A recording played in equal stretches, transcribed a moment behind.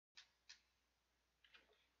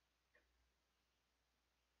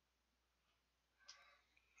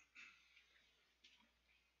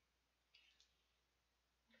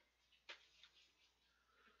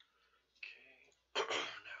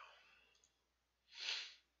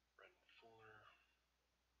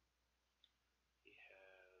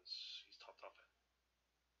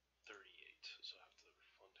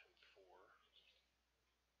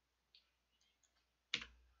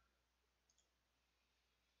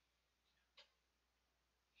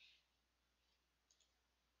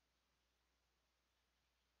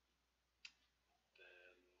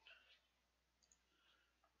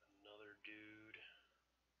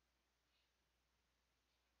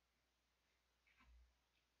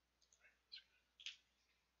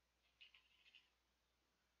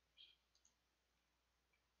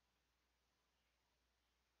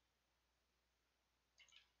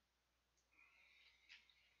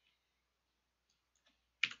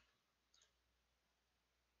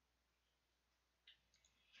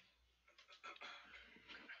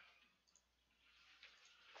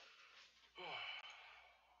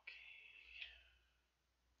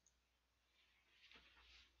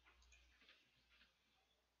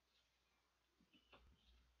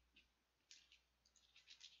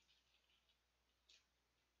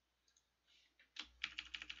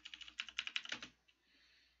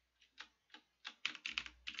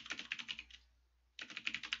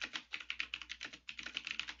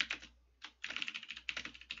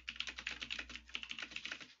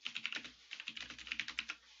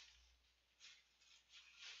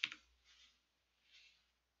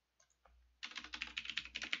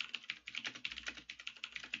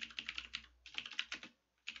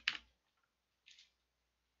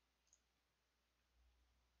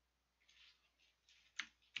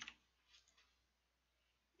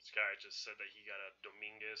guy just said that he got a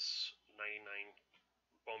Dominguez 99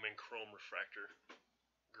 Bowman Chrome Refractor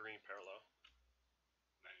green parallel.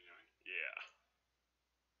 99? Yeah.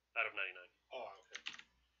 Out of 99. Oh, okay.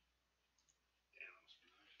 Damn, that must be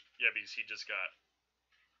nice. Yeah, because he just got,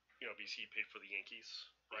 because he paid for the Yankees.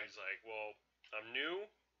 Right. He's like, well, I'm new,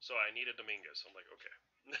 so I need a Dominguez. I'm like, okay.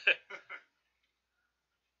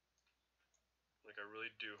 Like, I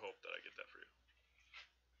really do hope that I get that for you.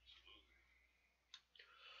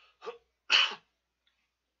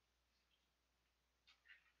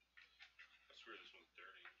 That's weird, this one's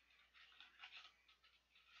dirty.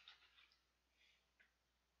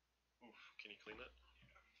 Oof, can you clean that?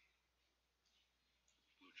 Yeah.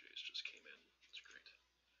 Blue Jays just came in. That's great.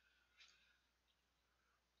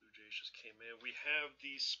 Blue Jays just came in. We have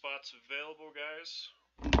these spots available, guys.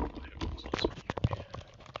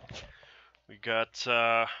 We got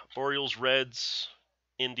Orioles, Reds,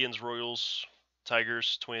 Indians, Royals,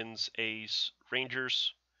 Tigers, Twins, A's,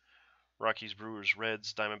 Rangers, Rockies, Brewers,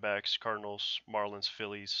 Reds, Diamondbacks, Cardinals, Marlins,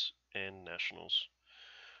 Phillies, and Nationals.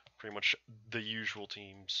 Pretty much the usual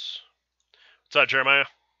teams. What's up, Jeremiah?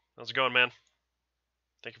 How's it going, man?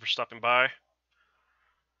 Thank you for stopping by.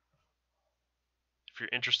 If you're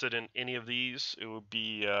interested in any of these, it would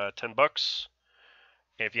be $10.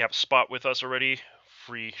 And if you have a spot with us already,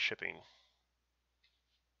 free shipping.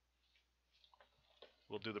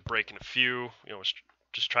 We'll do the break in a few.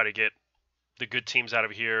 Just try to get the good teams out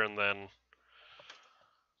of here, and then,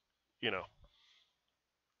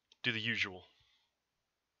 do the usual.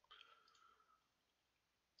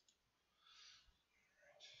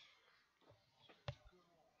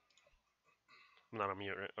 I'm not on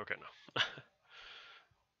mute, right? Okay, no.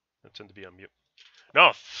 I tend to be on mute.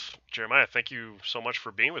 No, Jeremiah, thank you so much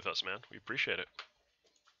for being with us, man. We appreciate it.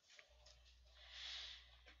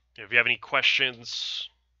 If you have any questions,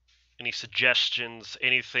 any suggestions,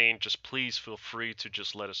 anything, just please feel free to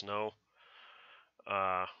just let us know.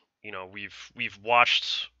 We've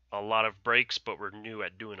watched a lot of breaks, but we're new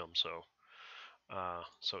at doing them, so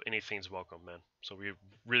anything's welcome, man. So we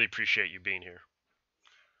really appreciate you being here.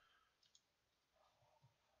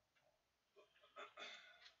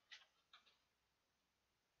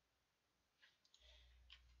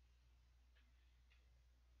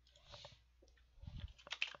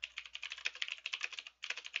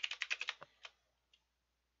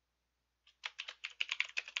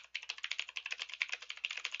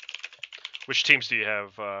 Which teams do you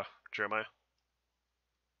have, Jeremiah?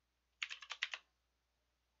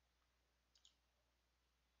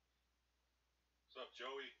 What's up,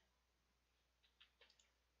 Joey?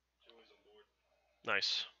 Joey's on board.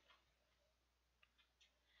 Nice.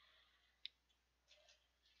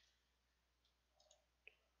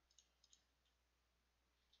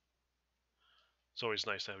 It's always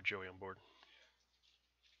nice to have Joey on board.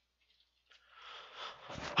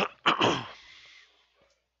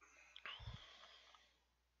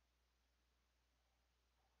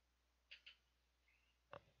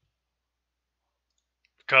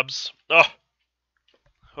 Cubs. Oh,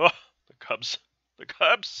 the Cubs. The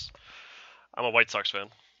Cubs. I'm a White Sox fan.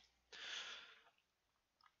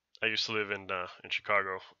 I used to live in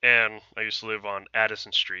Chicago, and I used to live on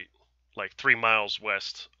Addison Street, like 3 miles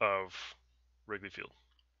west of Wrigley Field.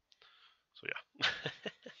 So yeah.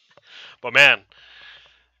 But man,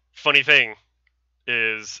 funny thing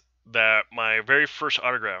is that my very first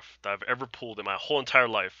autograph that I've ever pulled in my whole entire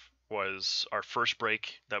life was our first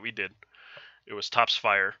break that we did. It was Topps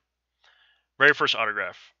Fire. Very first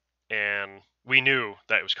autograph. And we knew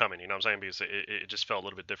that it was coming, you know what I'm saying? Because it just felt a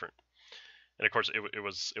little bit different. And of course, it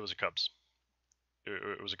was a Cubs.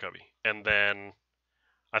 It was a Cubby. And then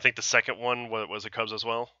I think the second one was a Cubs as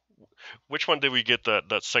well. Which one did we get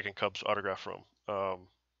that second Cubs autograph from?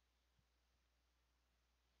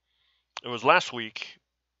 It was last week.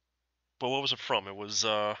 But what was it from? It was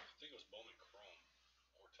I think it was Bowman Chrome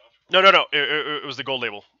or Topps Chrome. No. It was the gold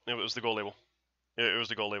label. It was the gold label. It was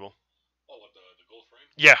the gold label. Oh, what, the gold frame?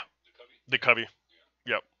 Yeah, The Cubby? the Cubby.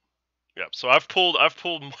 Yeah. Yep. So I've pulled I've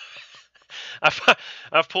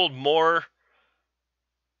pulled more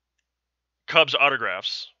Cubs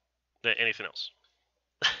autographs than anything else.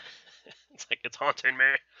 It's like it's haunting me.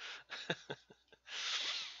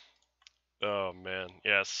 Oh man,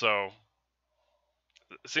 yeah. So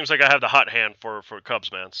it seems like I have the hot hand for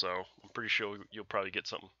Cubs, man. So I'm pretty sure you'll probably get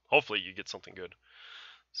something. Hopefully you get something good.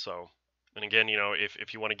 So, and again,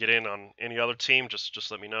 if you want to get in on any other team,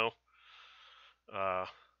 just let me know.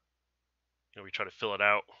 We try to fill it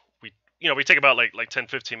out. We take about like 10,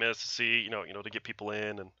 15 minutes to see, to get people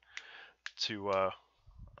in and to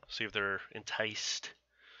see if they're enticed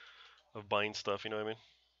of buying stuff. You know what I mean?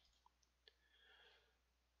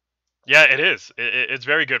 Yeah, it is. It's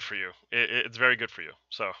very good for you. It's very good for you.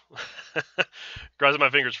 So, crossing my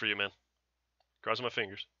fingers for you, man. Crossing my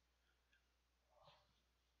fingers.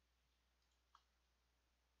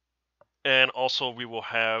 And also, we will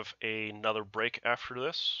have another break after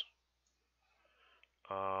this.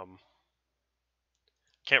 Um,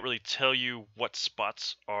 can't really tell you what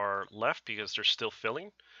spots are left because they're still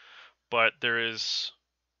filling, but there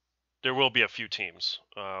will be a few teams.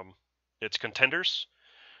 It's Contenders,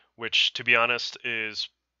 which, to be honest, is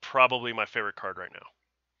probably my favorite card right now.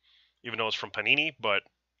 Even though it's from Panini, but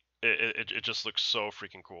it just looks so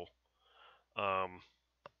freaking cool. Um,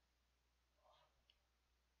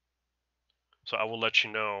 so I will let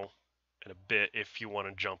you know in a bit if you want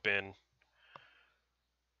to jump in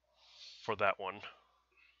for that one.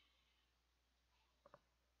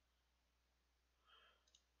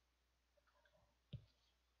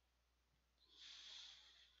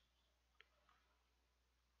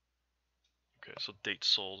 Okay, so date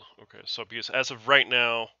sold. Okay, so because as of right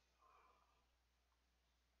now,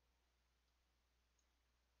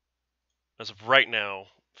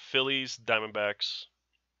 Phillies, Diamondbacks,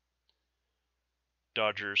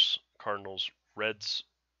 Dodgers, Cardinals, Reds,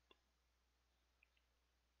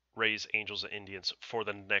 Rays, Angels, and Indians for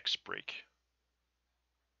the next break.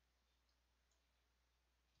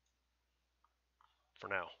 For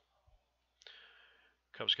now,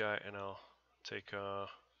 Cubs guy, and I'll take.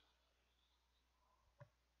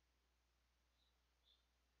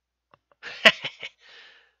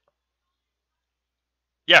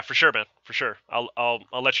 Yeah, for sure, man. For sure. I'll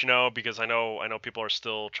let you know because I know people are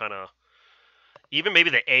still trying to even maybe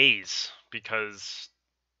the A's because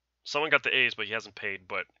someone got the A's but he hasn't paid,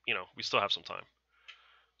 but we still have some time.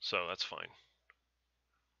 So that's fine.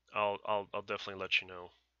 I'll definitely let you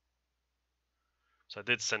know. So I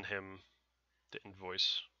did send him the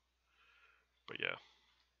invoice. But yeah.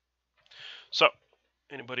 So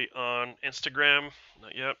anybody on Instagram?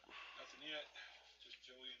 Not yet. Nothing yet. Just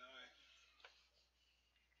Joey and I.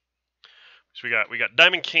 So we got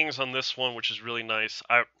Diamond Kings on this one, which is really nice.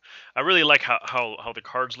 I really like how the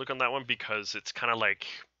cards look on that one because it's kind of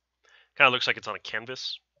looks like it's on a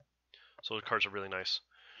canvas. So the cards are really nice.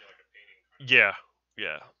 Yeah, like a painting. Yeah,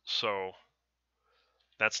 yeah. So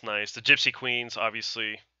that's nice. The Gypsy Queens,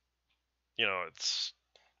 obviously, it's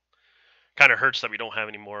kind of hurts that we don't have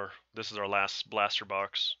any more. This is our last blaster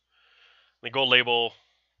box. The gold label,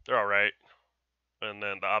 they're all right, and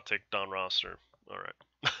then the optic Don Ross are all right.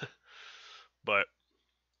 But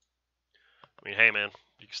I mean, hey man,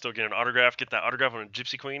 you can still get an autograph. Get that autograph on a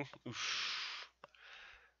Gypsy Queen. Oof,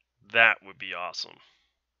 that would be awesome.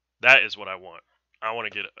 That is what I want. I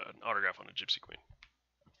want to get an autograph on a Gypsy Queen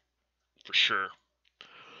for sure.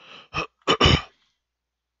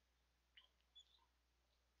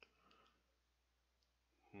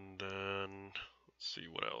 And then let's see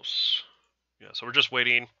what else. Yeah, so we're just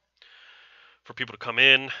waiting for people to come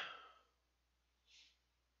in.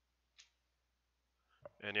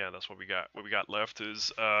 And yeah, that's what we got. What we got left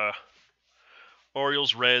is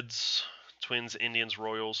Orioles, Reds, Twins, Indians,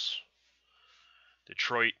 Royals,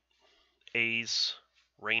 Detroit, A's,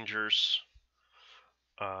 Rangers,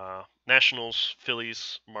 Nationals,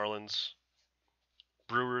 Phillies, Marlins,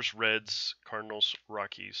 Brewers, Reds, Cardinals,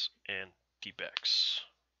 Rockies, and D-backs.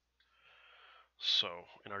 So,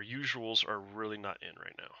 and our usuals are really not in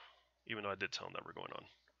right now, even though I did tell them that we're going on.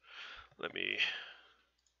 Let me.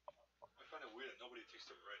 I find it weird that nobody takes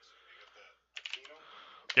the Reds. They got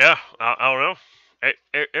that. Yeah, I don't know.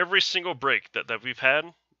 Every single break that we've had,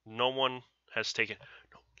 no one has taken.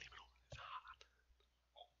 No, leave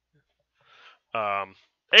it on.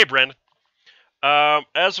 Hey, Brandon.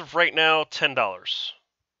 As of right now, $10.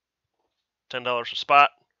 $10 a spot.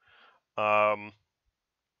 Um,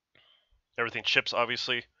 everything ships,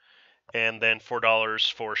 obviously, and then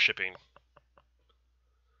 $4 for shipping.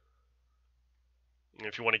 And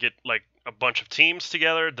if you want to get like a bunch of teams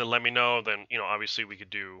together, then let me know. Then obviously we could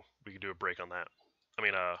do a break on that. I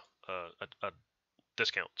mean, a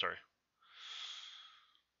discount. Sorry.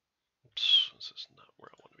 Oops, this is not where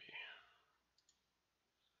I want to be.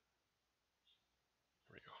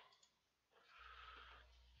 There we go.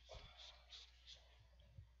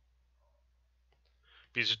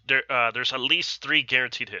 Because there's at least 3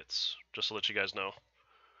 guaranteed hits, just to let you guys know,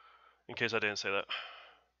 in case I didn't say that.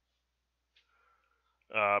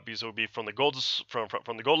 Because it would be from the gold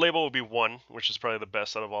label would be 1, which is probably the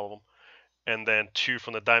best out of all of them, and then 2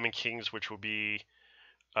 from the Diamond Kings, which will be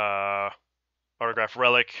autograph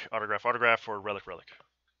relic, or relic.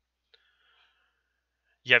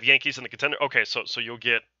 You have Yankees in the contender. Okay, so you'll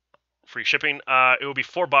get free shipping. It will be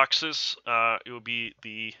 4 boxes. It will be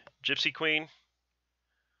the Gypsy Queen,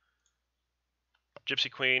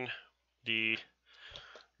 Gypsy Queen, the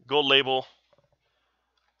Gold Label,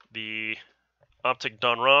 the Optic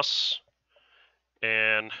Don Ross,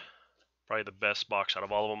 and probably the best box out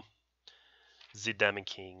of all of them, the Diamond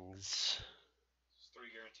Kings. It's 3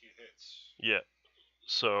 guaranteed hits. Yeah.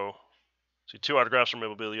 So, see 2 autographs from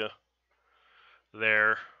memorabilia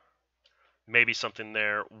there. Maybe something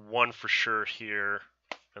there. 1 for sure here,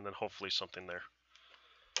 and then hopefully something there.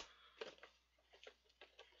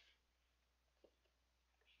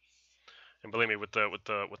 And believe me, with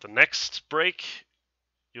the next break,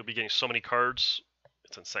 you'll be getting so many cards.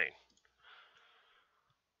 It's insane.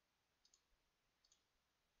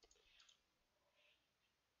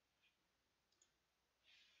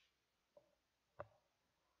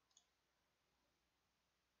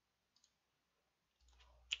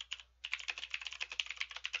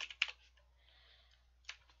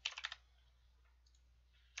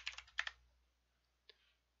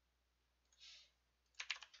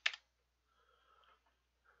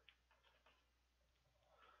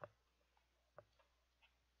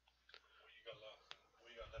 What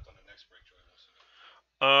you got left on the next break, Joey? Wants to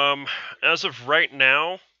know. As of right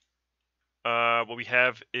now, what we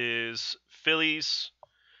have is Phillies,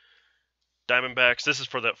 Diamondbacks. This is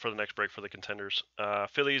for the next break for the contenders.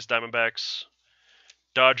 Phillies, Diamondbacks,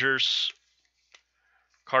 Dodgers,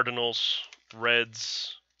 Cardinals,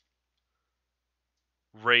 Reds,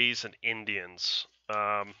 Rays, and Indians.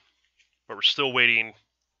 But we're still waiting,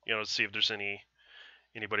 to see if there's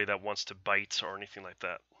anybody that wants to bite or anything like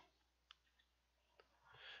that.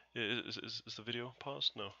 Is the video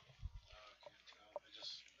paused? No.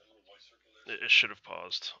 It should have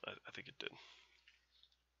paused. I think it did.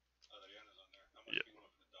 Yeah.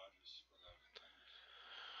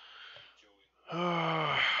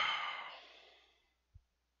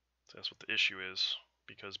 That's what the issue is,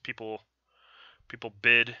 because people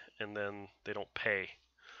bid and then they don't pay.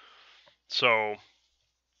 So,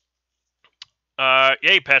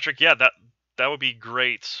 yay, Patrick. Yeah, that would be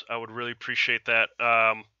great. I would really appreciate that.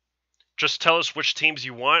 Just tell us which teams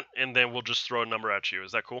you want, and then we'll just throw a number at you.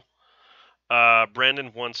 Is that cool?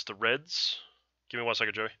 Brandon wants the Reds. Give me 1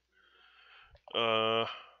 second, Joey.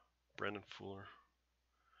 Brandon Fuller.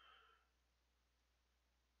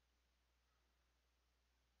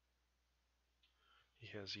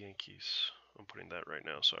 He has Yankees. I'm putting that right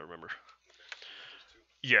now so I remember.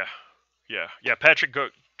 Yeah. Patrick,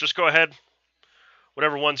 just go ahead.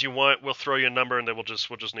 Whatever ones you want, we'll throw you a number, and then we'll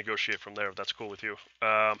just negotiate from there if that's cool with you.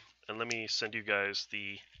 And let me send you guys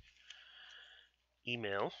the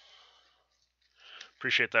email.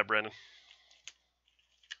 Appreciate that, Brandon.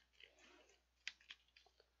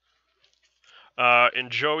 And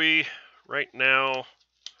Joey, right now,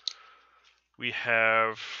 we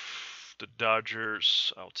have the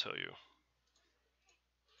Dodgers. I'll tell you.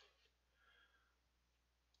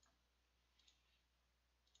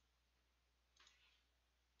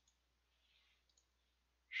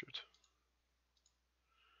 Shoot.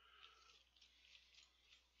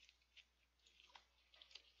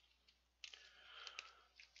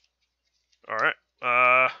 All right.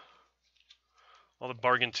 All the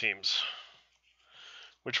bargain teams.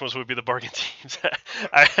 Which ones would be the bargain teams?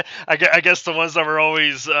 I guess the ones that were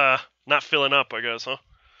always not filling up, I guess, huh?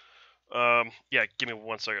 Yeah, give me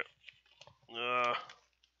 1 second. I'm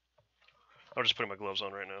just putting my gloves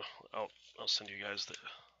on right now. I'll send you guys the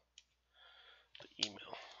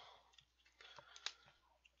email.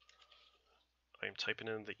 I am typing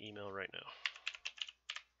in the email right now.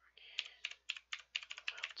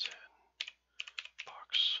 Mountain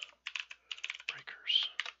box breakers.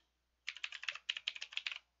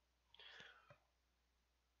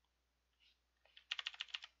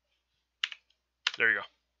 There you go.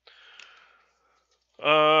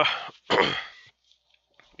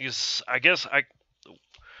 Because I guess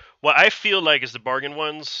what I feel like is the bargain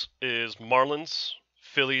ones is Marlins,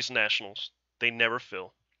 Phillies, Nationals. They never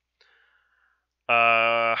fill.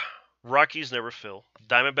 Rockies never fill.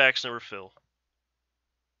 Diamondbacks never fill.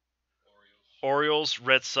 Orioles,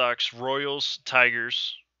 Red Sox, Royals,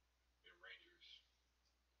 Tigers,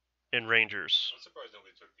 and Rangers. I'm surprised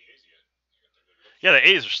nobody took the A's yet. Yeah, the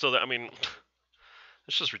A's are still there. I mean,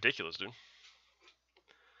 it's just ridiculous, dude. I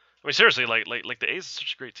mean, seriously, like the A's is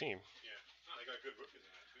such a great team. Yeah, no, they got good rookies in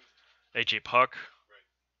that too. AJ Puck.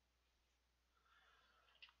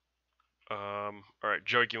 Right. All right,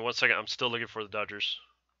 Joey, give me 1 second. I'm still looking for the Dodgers.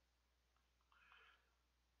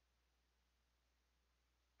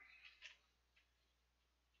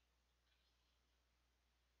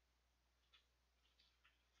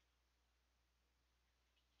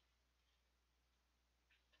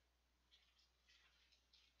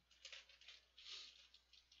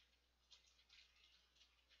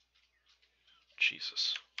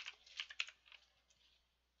 Jesus.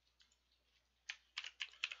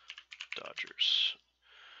 Dodgers.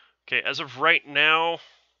 Okay, as of right now,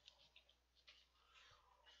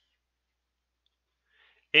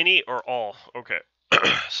 any or all? Okay.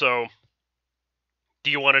 So,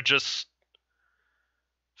 do you want to just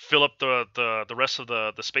fill up the rest of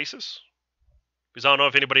the spaces? Because I don't know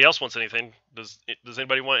if anybody else wants anything. Does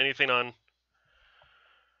anybody want anything on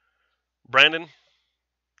Brandon?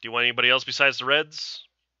 Do you want anybody else besides the Reds?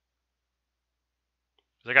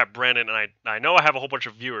 I got Brandon, and I know I have a whole bunch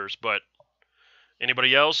of viewers, but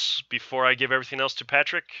anybody else before I give everything else to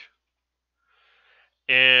Patrick?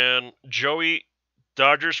 And Joey,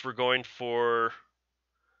 Dodgers, we're going for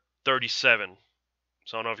 37.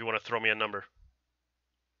 So I don't know if you want to throw me a number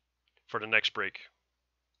for the next break.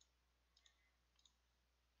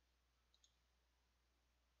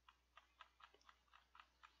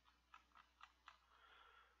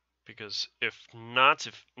 Because if not,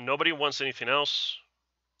 if nobody wants anything else,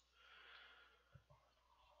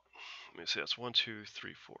 let me see, that's 1, 2,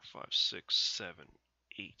 3, 4, 5, 6, 7,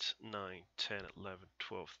 8, 9, 10, 11,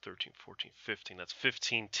 12, 13, 14, 15. That's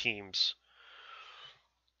 15 teams.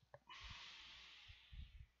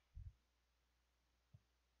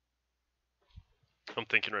 I'm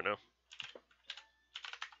thinking right now.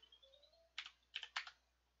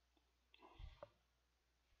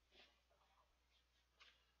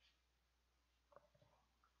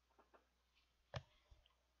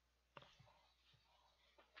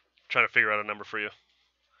 Trying to figure out a number for you.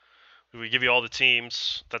 We give you all the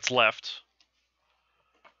teams that's left.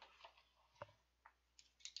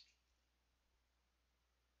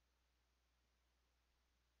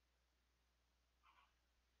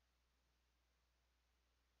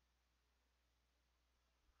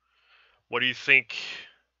 What do you think?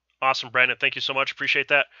 Awesome, Brandon. Thank you so much. Appreciate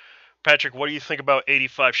that. Patrick, what do you think about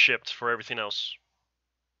 85 shipped for everything else?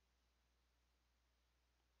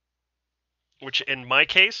 Which, in my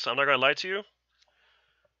case, I'm not going to lie to you,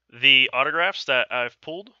 the autographs that I've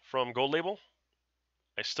pulled from Gold Label,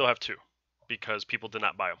 I still have 2 because people did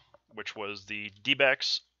not buy them, which was the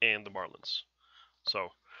D-backs and the Marlins. So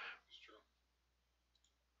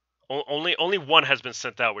only one has been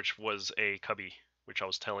sent out, which was a Cubby, which I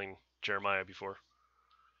was telling Jeremiah before.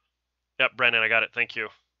 Yep, Brandon, I got it. Thank you.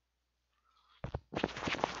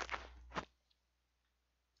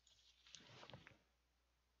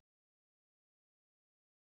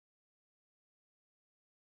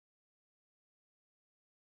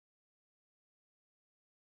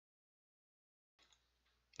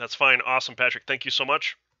 That's fine. Awesome, Patrick. Thank you so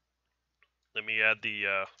much. Let me add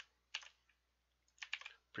the...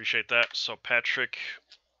 appreciate that. So Patrick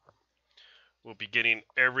will be getting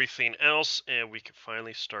everything else, and we can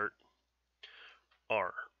finally start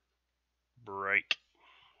our break.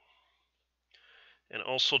 And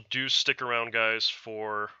also do stick around, guys,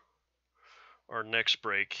 for our next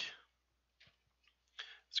break.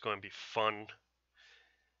 It's going to be fun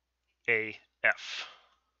AF.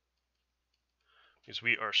 Because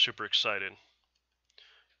we are super excited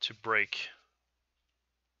to break.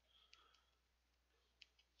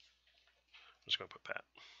 I'm just going to put Pat.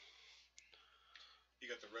 You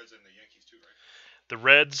got the Reds and the Yankees too, right?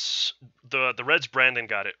 The Reds, Brandon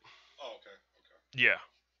got it. Oh, okay. Yeah.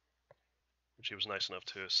 Which he was nice enough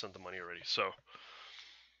to send the money already. So.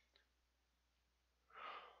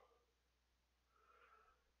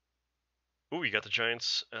 Ooh, you got the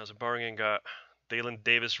Giants as a bargain. Got Dalen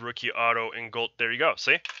Davis rookie auto in gold. There you go.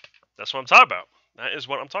 See, that's what I'm talking about. That is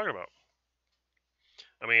what I'm talking about.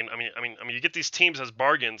 I mean, you get these teams as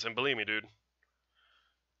bargains, and believe me, dude,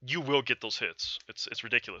 you will get those hits. It's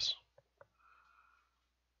ridiculous.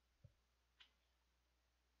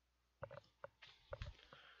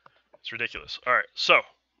 It's ridiculous. All right, so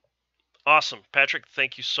awesome, Patrick.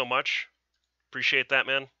 Thank you so much. Appreciate that,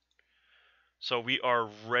 man. So we are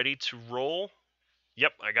ready to roll.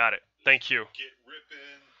 Yep, I got it. Thank you. Get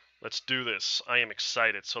ripping. Let's do this. I am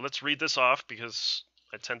excited. So let's read this off because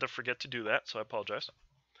I tend to forget to do that, so I apologize.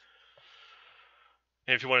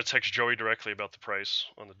 And if you want to text Joey directly about the price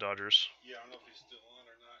on the Dodgers. Yeah, I don't know if he's still on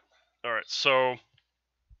or not. All right, so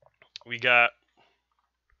we got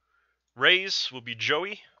Rays will be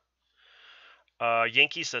Joey.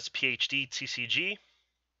 Yankees, that's PhD, TCG.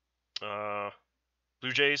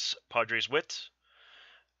 Blue Jays, Padres, Witt.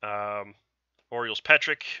 Orioles,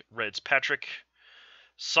 Patrick. Reds, Patrick.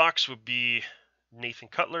 Sox would be Nathan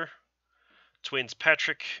Cutler. Twins,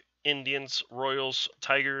 Patrick. Indians, Royals,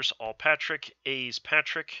 Tigers, all Patrick. A's,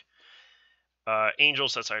 Patrick.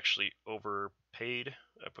 Angels, that's actually overpaid.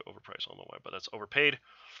 I put overpriced, I don't know why, but that's overpaid.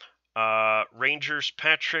 Rangers,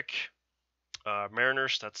 Patrick.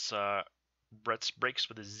 Mariners, that's Brett's Breaks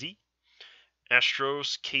with a Z.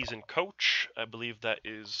 Astros, Kazin Coach. I believe that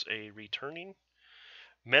is a returning.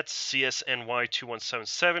 Mets, CSNY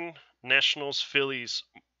 2177. Nationals, Phillies,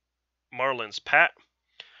 Marlins, Pat.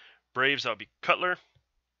 Braves, that would be Cutler.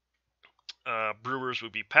 Brewers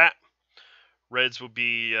would be Pat. Reds would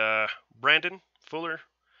be Brandon Fuller.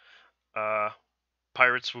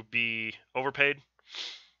 Pirates would be Overpaid.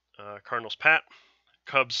 Cardinals, Pat.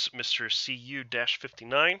 Cubs, Mr.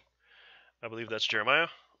 CU-59. I believe that's Jeremiah.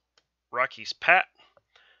 Rockies, Pat.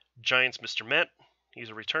 Giants, Mr. Met. He's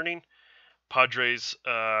a returning. Padres,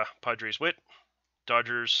 Padres Wit.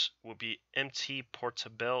 Dodgers will be MT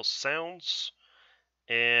Portabel Sounds.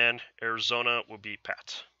 And Arizona will be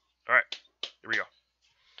Pat. All right, here we go.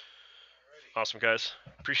 Awesome, guys.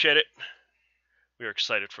 Appreciate it. We are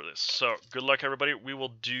excited for this. So, good luck, everybody. We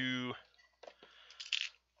will do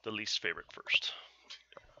the least favorite first.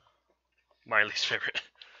 My least favorite.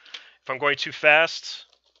 If I'm going too fast,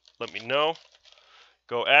 let me know.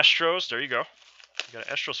 Go Astros. There you go. You got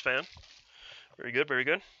an Astros fan. Very good, very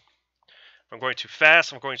good. If I'm going too fast,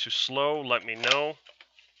 if I'm going too slow, let me know.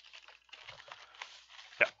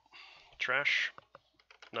 Yeah. Trash.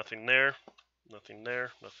 Nothing there. Nothing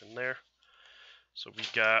there. Nothing there. So we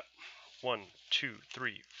got 1, 2,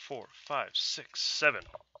 3, 4, 5, 6, 7.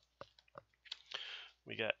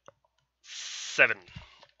 We got 7. All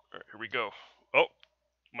right, here we go. Oh,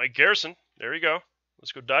 Mike Garrison. There you go.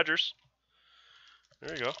 Let's go Dodgers.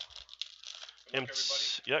 There you go. Good luck,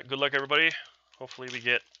 everybody. Yeah, good luck, everybody. Hopefully we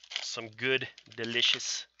get some good,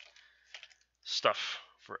 delicious stuff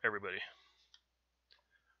for everybody.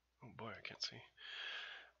 Oh boy, I can't see.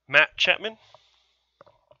 Matt Chapman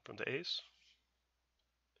from the A's.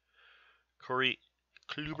 Corey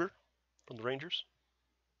Kluber from the Rangers.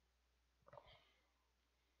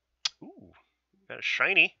 Ooh, got a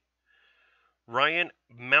shiny. Ryan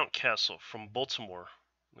Mountcastle from Baltimore.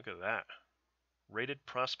 Look at that. Rated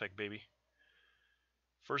prospect, baby.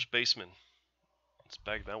 First baseman. Let's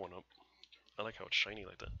bag that one up. I like how it's shiny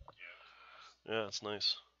like that. Yeah, it's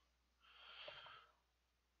nice.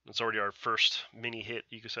 It's already our first mini hit,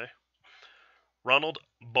 you could say. Ronald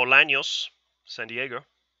Bolaños, San Diego.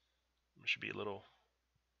 There should be a little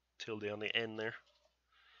tilde on the end there.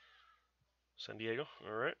 San Diego,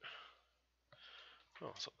 all right.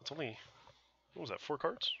 Oh, so it's only, what was that, 4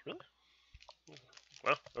 cards? Really?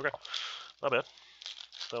 Well, okay. Not bad.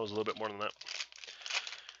 That was a little bit more than that.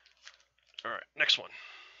 All right, next one.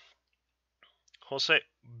 Jose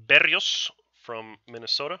Berrios from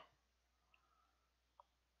Minnesota.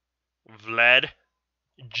 Vlad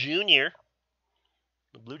Jr.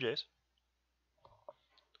 The Blue Jays.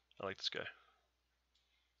 I like this guy.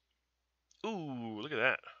 Ooh, look at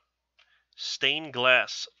that. Stained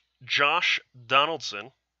glass. Josh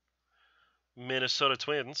Donaldson. Minnesota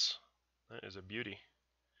Twins. That is a beauty.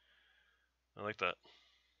 I like that.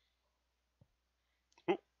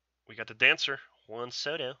 Ooh, we got the dancer. Juan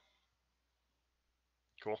Soto.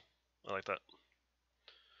 Cool. I like that.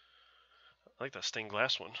 I like that stained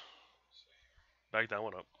glass one. Bag that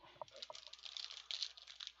one up.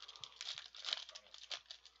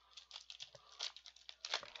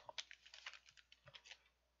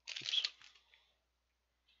 Oops.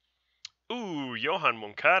 Ooh, Johan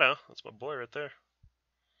Moncada. That's my boy right there.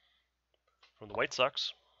 From the White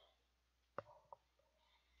Sox.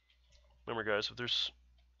 Remember, guys, if there's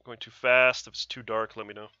going too fast, if it's too dark, let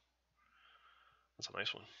me know. That's a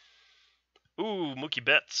nice one. Ooh, Mookie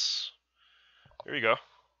Betts. There you go.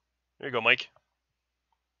 There you go, Mike.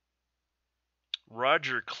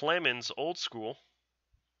 Roger Clemens, old school.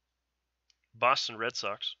 Boston Red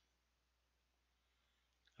Sox.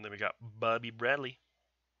 And then we got Bobby Bradley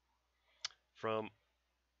from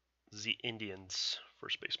the Indians,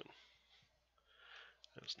 first baseman.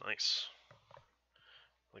 That was nice.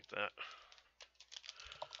 Like that.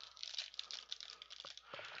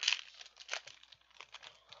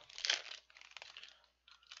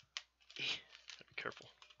 Gotta be careful.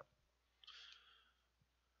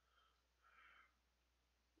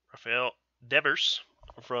 Rafael Devers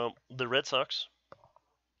from the Red Sox.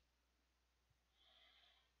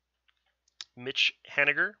 Mitch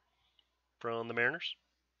Haniger from the Mariners.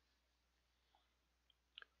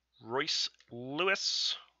 Royce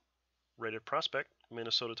Lewis, rated prospect,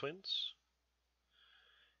 Minnesota Twins.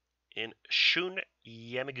 And Shun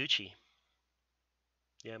Yamaguchi.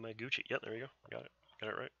 Yamaguchi. Yep, there you go. Got it. Got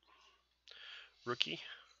it right. Rookie.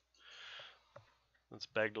 Let's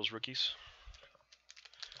bag those rookies.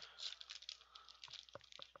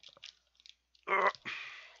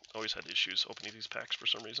 Always had issues opening these packs for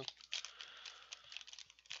some reason.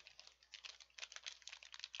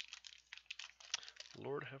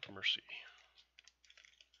 Lord have mercy.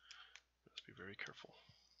 Very careful.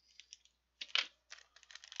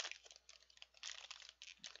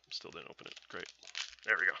 Still didn't open it. Great.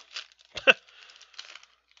 There we go.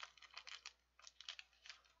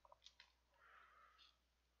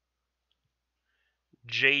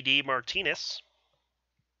 J.D. Martinez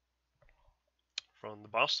from the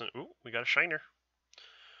Boston. Ooh, we got a shiner.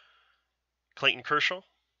 Clayton Kershaw,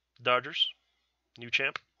 Dodgers, new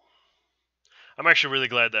champ. I'm actually really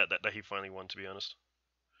glad that he finally won, to be honest.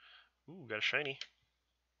 Ooh, got a shiny.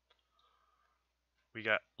 We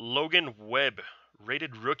got Logan Webb,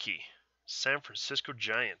 rated rookie, San Francisco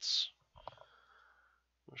Giants.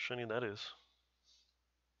 What shiny that is.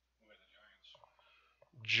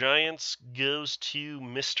 Giants goes to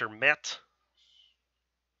Mr. Met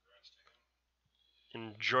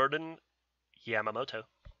and Jordan Yamamoto.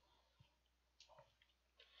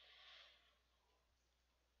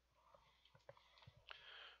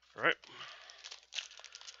 All right.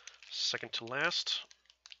 Second to last.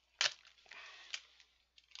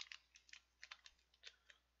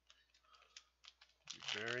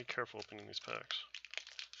 Be very careful opening these packs.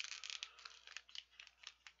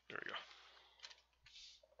 There we go.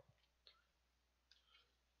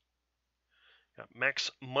 Got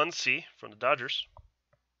Max Muncy from the Dodgers.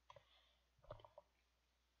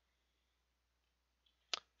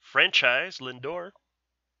 Franchise Lindor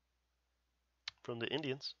from the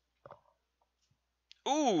Indians.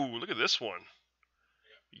 Ooh, look at this one.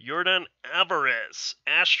 Yordan Alvarez,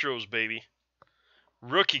 Astros, baby.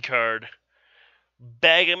 Rookie card.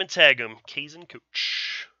 Bag 'em and tag 'em. K's and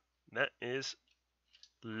coach. That is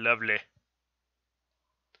lovely.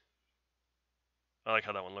 I like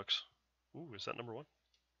how that one looks. Ooh, is that number 1?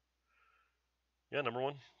 Yeah, number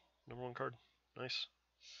 1. Number 1 card. Nice.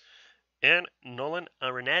 And Nolan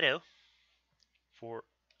Arenado for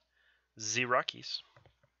the Rockies.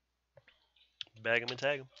 Bag 'em and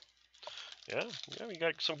tag 'em. Yeah, we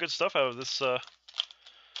got some good stuff out of this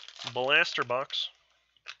blaster box.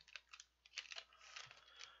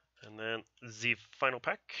 And then the final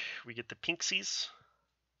pack, we get the Pinksies.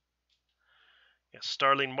 Yeah,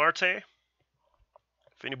 Starling Marte.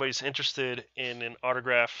 If anybody's interested in an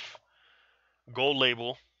autograph gold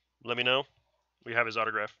label, let me know. We have his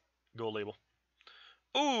autograph gold label.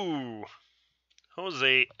 Ooh,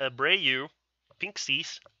 Jose Abreu,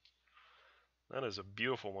 Pinksies. That is a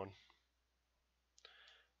beautiful one.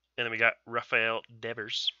 And then we got Rafael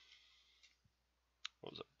Devers.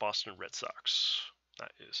 What was it? Boston Red Sox.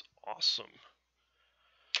 That is awesome.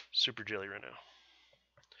 Super jelly right now.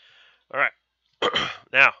 All right.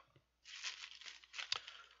 Now,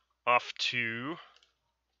 off to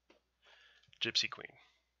Gypsy Queen.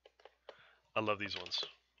 I love these ones.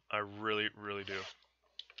 I really, really do.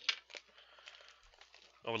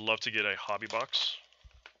 I would love to get a hobby box.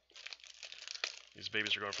 These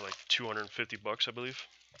babies are going for like $250, I believe.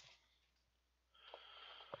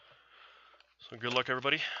 So good luck,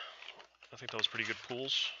 everybody. I think that was pretty good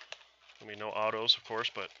pulls. I mean, no autos, of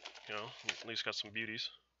course, but, you know, at least got some beauties.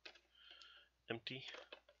 Empty,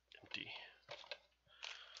 empty.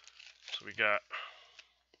 So we got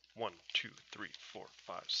 1, 2, 3, 4,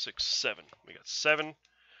 5, 6, 7. We got 7,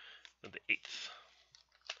 and the 8th.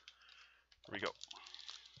 Here we go.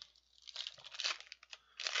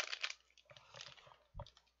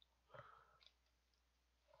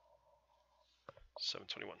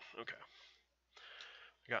 $7.21. Okay.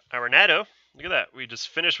 We got Arenado. Look at that. We just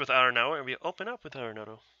finished with Arenado, and we open up with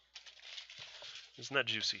Arenado. Isn't that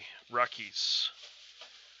juicy? Rockies.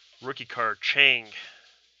 Rookie card, Chang.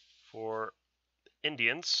 For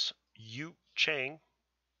Indians, Yu Chang.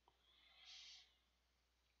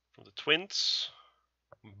 From the Twins,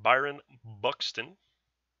 Byron Buxton.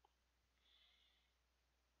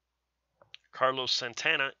 Carlos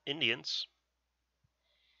Santana, Indians.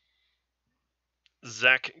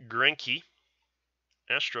 Zach Greinke,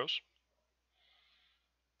 Astros.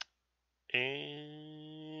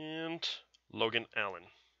 And Logan Allen,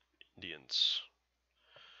 Indians.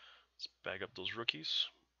 Let's bag up those rookies.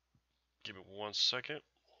 Give me 1 second.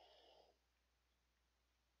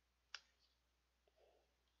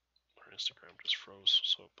 Our Instagram just froze,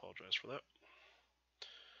 so I apologize for that.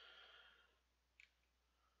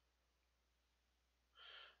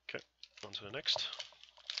 Okay, on to the next.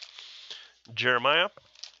 Jeremiah.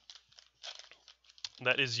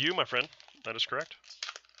 That is you, my friend. That is correct.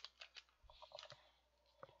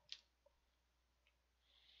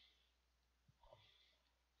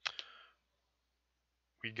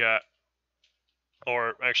 We got,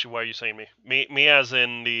 or actually, why are you saying me? Me as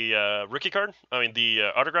in the rookie card? I mean,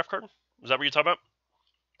 the autograph card? Is that what you're talking about?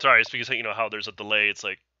 Sorry, it's because, you know, how there's a delay. It's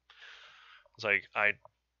like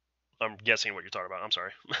I'm guessing what you're talking about. I'm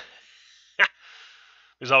sorry.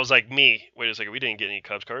 Because I was like, me. Wait a second, we didn't get any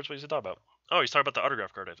Cubs cards. What is he talking about? Oh, he's talking about the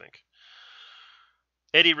autograph card, I think.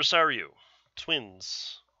 Eddie Rosario,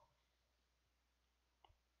 Twins.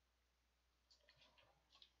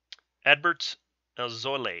 Adbert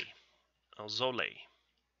Alzole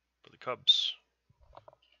for the Cubs.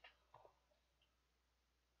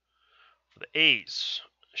 For the A's,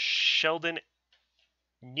 Sheldon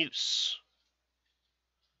Neuse.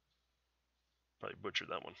 Probably butchered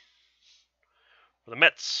that one. For the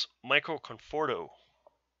Mets, Michael Conforto.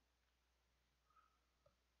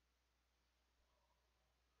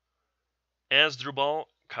 Asdrubal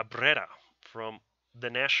Cabrera from the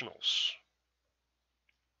Nationals.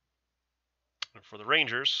 And for the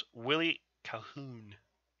Rangers, Willie Calhoun.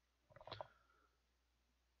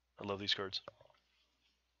 I love these cards.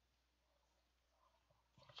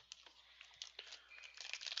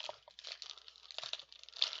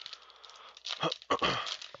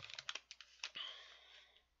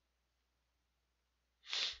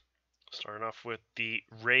 Starting off with the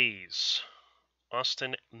Rays,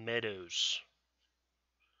 Austin Meadows.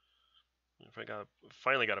 If I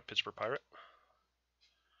finally got a Pittsburgh Pirate.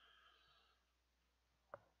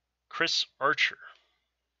 Chris Archer.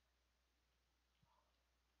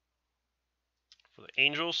 For the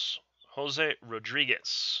Angels, Jose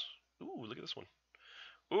Rodriguez. Ooh, look at this one.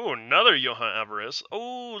 Ooh, another Johan Alvarez.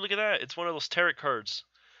 Oh, look at that. It's one of those tarot cards.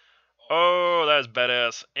 Oh, that is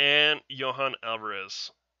badass. And Johan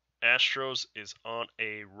Alvarez. Astros is on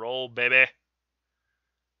a roll, baby.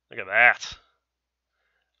 Look at that.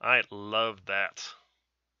 I love that.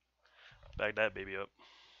 Bag that baby up.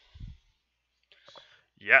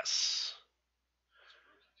 Yes.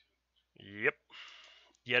 Yep.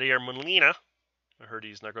 Yadier Molina. I heard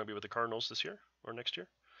he's not going to be with the Cardinals this year or next year.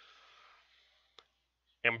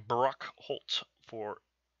 And Brock Holt for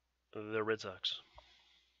the Red Sox.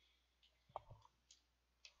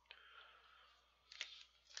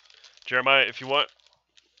 Jeremiah, if you want,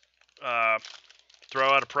 throw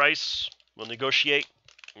out a price. We'll negotiate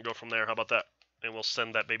and go from there. How about that? And we'll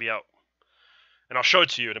send that baby out. And I'll show it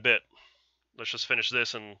to you in a bit. Let's just finish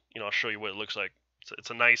this, and I'll show you what it looks like. It's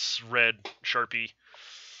a nice red Sharpie,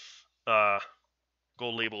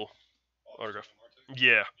 gold label autograph.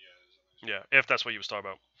 Yeah, yeah. If that's what you was talking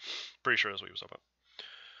about, pretty sure that's what you was talking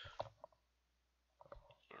about.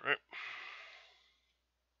 All right.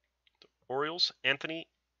 The Orioles, Anthony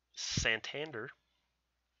Santander.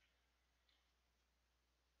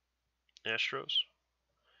 Astros,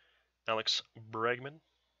 Alex Bregman.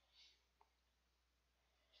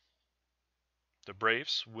 The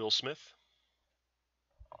Braves, Will Smith.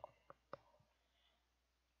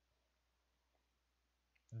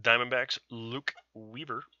 Diamondbacks, Luke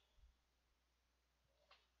Weaver.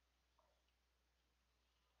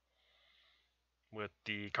 With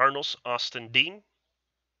the Cardinals, Austin Dean.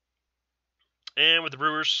 And with the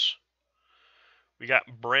Brewers, we got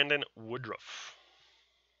Brandon Woodruff.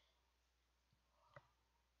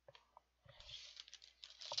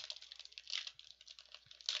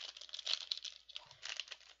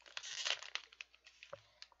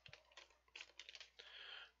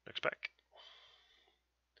 Next pack.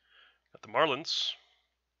 Got the Marlins.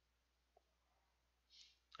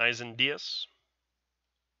 Eisen Diaz.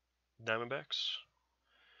 Diamondbacks.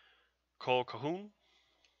 Cole Cahoon.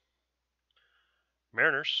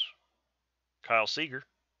 Mariners. Kyle Seager.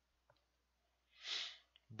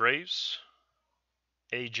 Braves.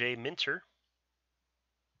 AJ Minter.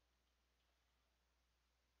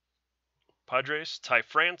 Padres. Ty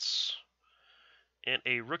France. And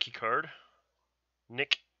a rookie card.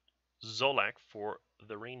 Nick Zolak for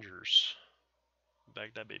the Rangers.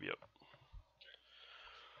 Bag that baby up.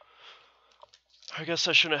 I guess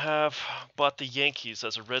I shouldn't have bought the Yankees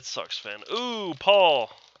as a Red Sox fan. Ooh, Paul.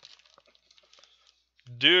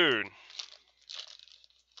 Dude.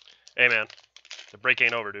 Hey, man. The break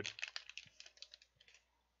ain't over, dude.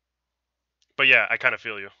 But yeah, I kind of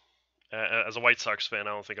feel you. As a White Sox fan,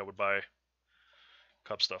 I don't think I would buy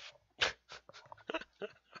Cub stuff.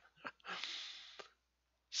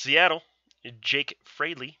 Seattle, Jake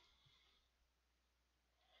Fraley.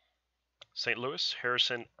 St. Louis,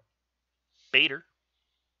 Harrison Bader.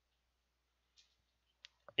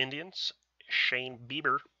 Indians, Shane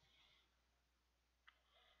Bieber.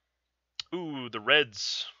 Ooh, the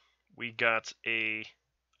Reds. We got a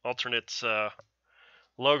alternate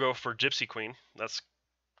logo for Gypsy Queen. That's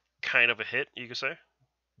kind of a hit, you could say.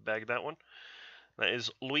 Bag that one. That is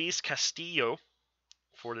Luis Castillo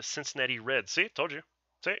for the Cincinnati Reds. See, told you.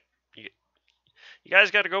 See, you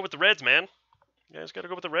guys got to go with the Reds, man. You guys got to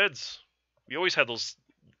go with the Reds. We always had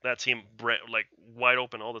that team like wide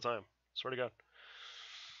open all the time. Swear to God.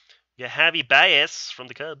 got Javi Baez from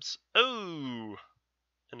the Cubs. Oh,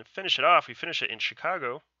 and to finish it off, we finish it in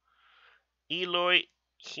Chicago. Eloy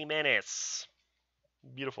Jimenez.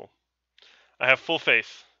 Beautiful. I have full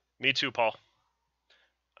faith. Me too, Paul.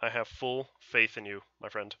 I have full faith in you, my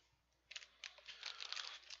friend.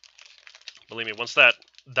 Believe me, once that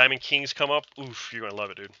Diamond Kings come up, oof, you're going to love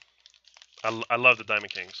it, dude. I love the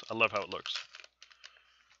Diamond Kings. I love how it looks.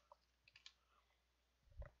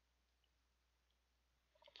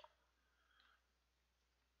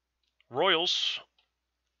 Royals,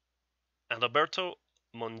 Adalberto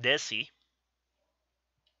Mondesi.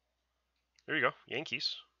 There you go,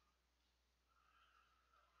 Yankees.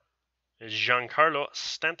 Giancarlo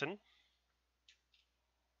Stanton.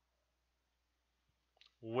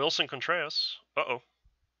 Wilson Contreras. Uh-oh.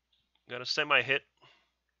 Got a semi-hit.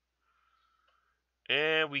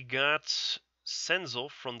 And we got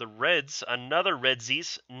Senzel from the Reds. Another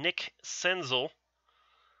Redsies. Nick Senzel.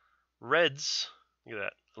 Reds. Look at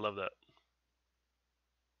that. I love that.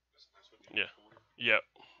 Yeah. Yeah.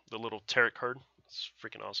 The little tarot card. It's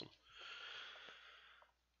freaking awesome.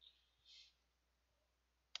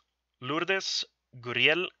 Lourdes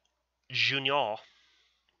Gurriel Jr.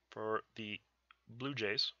 for the Blue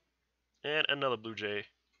Jays. And another Blue Jay.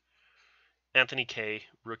 Anthony K.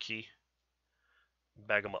 Rookie.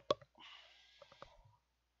 Bag 'em up.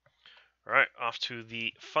 Alright, off to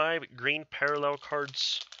the 5 green parallel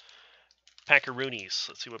cards. Packaroonies.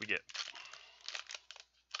 Let's see what we get.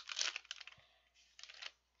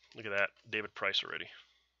 Look at that. David Price already.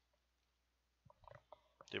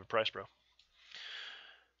 David Price, bro.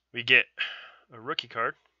 We get a rookie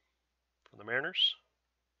card from the Mariners.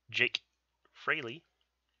 Jake Fraley.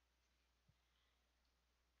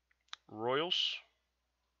 Royals.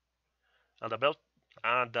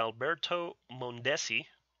 Adalberto Mondesi.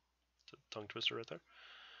 Tongue twister right there.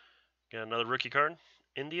 Got another rookie card.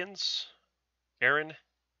 Indians. Aaron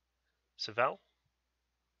Savell.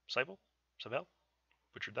 Savell.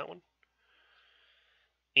 Butchered that one.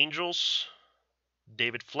 Angels.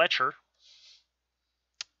 David Fletcher.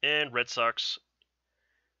 And Red Sox.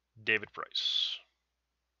 David Price.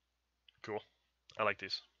 Cool. I like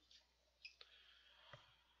these.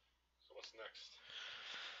 So what's next?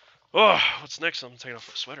 Oh, what's next? I'm taking off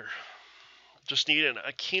my sweater. Just need an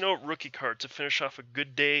Aquino rookie card to finish off a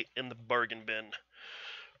good day in the bargain bin.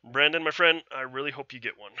 Brandon, my friend, I really hope you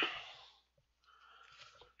get one.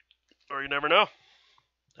 Or you never know.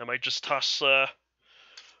 I might just toss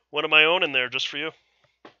one of my own in there just for you.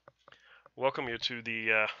 Welcome you to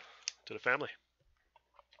the family.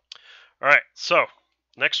 All right, so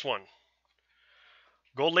next one.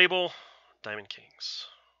 Gold label, Diamond Kings.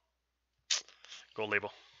 Gold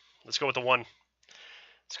label. Let's go with the 1.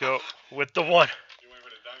 Let's go with the 1. You went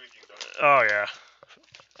with the Diamond Kings, Oh yeah.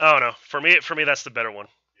 Oh no. For me, that's the better one.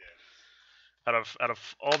 Yeah. Out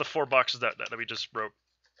of all the 4 boxes that we just broke,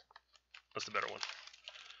 that's the better one.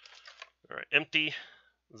 All right, empty.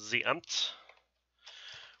 The Amt.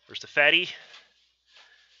 Where's the fatty?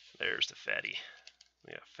 There's the fatty.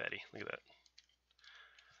 Yeah, fatty. Look at that.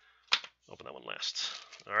 Open that one last.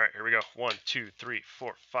 All right, here we go. 1, 2, 3,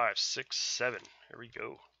 4, 5, 6, 7. Here we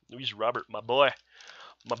go. Luis Robert, my boy.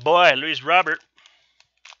 My boy, Luis Robert.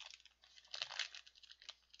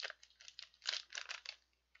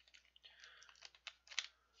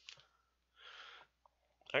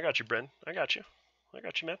 I got you, Bren. I got you,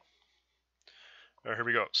 man. All right, here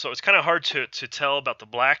we go. So it's kind of hard to tell about the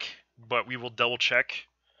black, but we will double check,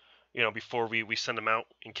 before we send them out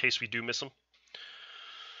in case we do miss them.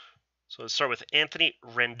 So let's start with Anthony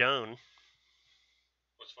Rendon.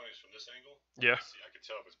 What's funny is from this angle, Yeah. I can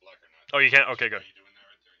tell if it's black or not. Oh, you can't? Okay, good. You doing that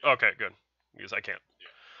right there? Okay, good. Because I can't. Yeah.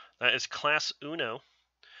 That is Class Uno.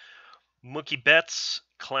 Mookie Betts,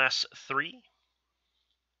 Class 3.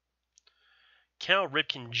 Cal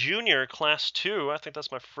Ripken Jr., Class 2. I think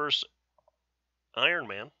that's my first Iron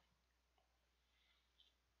Man.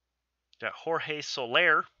 Got Jorge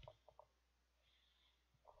Soler.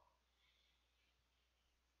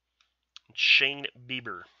 Shane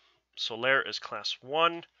Bieber. Soler is Class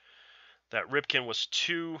 1. That Ripken was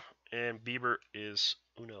 2. And Bieber is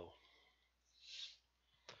Uno.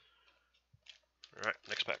 Alright,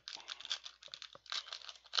 next pack.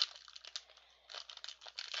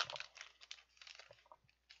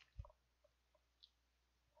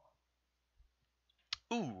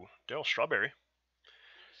 Ooh, Darryl Strawberry.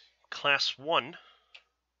 Class 1.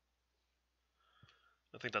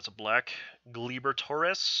 I think that's a black. Gleyber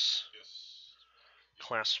Torres. Yes.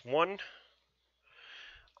 Class 1.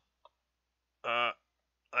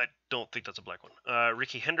 I don't think that's a black one.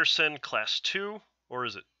 Ricky Henderson, Class 2. Or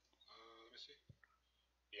is it? Let me see.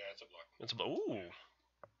 Yeah, it's a black one. It's a black. Ooh.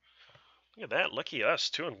 Look at that. Lucky us.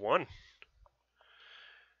 2 and 1.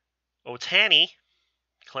 Otani,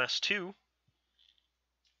 Class 2.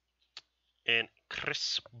 And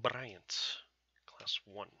Chris Bryant, Class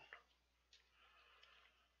 1.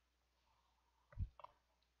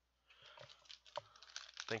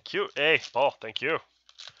 Thank you. Hey, Paul, thank you.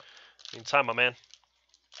 Anytime, my man.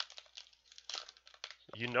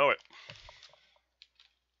 You know it.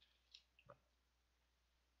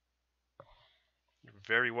 You're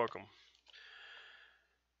very welcome.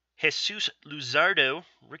 Jesus Luzardo,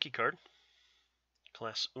 rookie card.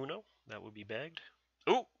 Class Uno. That would be bagged.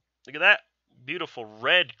 Oh, look at that. Beautiful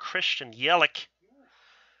red Christian Yelich.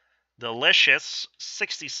 Delicious.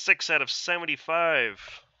 66 out of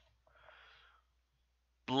 75.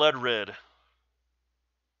 Blood red.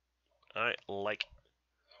 I like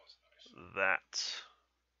that.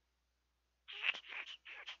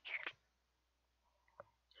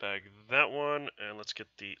 Bag that one, and let's get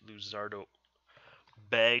the Luzardo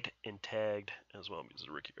bagged and tagged as well because it's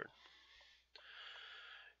a rookie card.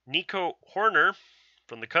 Nico Horner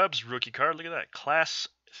from the Cubs, rookie card. Look at that. Class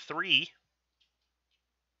 3.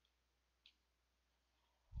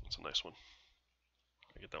 That's a nice one.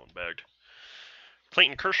 I'll get that one bagged.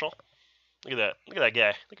 Clayton Kershaw. Look at that. Look at that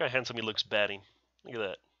guy. Look how handsome he looks batting. Look at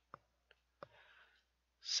that.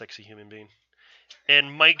 Sexy human being.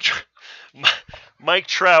 And Mike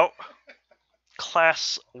Trout,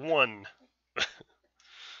 Class 1.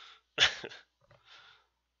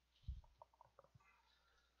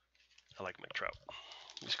 I like Mike Trout.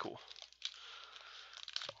 He's cool.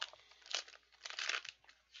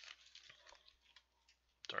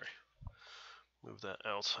 Sorry. Move that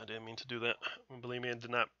out. I didn't mean to do that. Believe me, it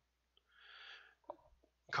did not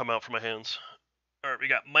come out from my hands. All right, we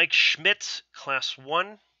got Mike Schmidt, Class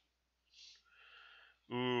 1.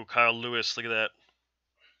 Ooh, Kyle Lewis. Look at that.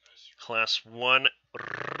 Class 1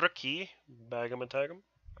 rookie. Bag him and tag him.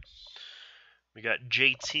 We got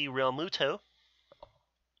JT Realmuto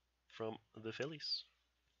from the Phillies.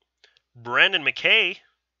 Brandon McKay,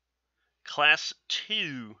 Class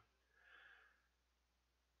 2.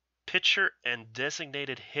 Pitcher and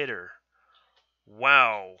designated hitter.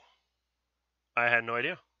 Wow. I had no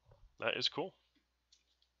idea. That is cool.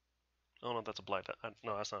 Oh, no, that's a black.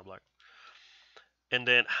 No, that's not a black. And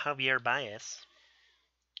then Javier Baez,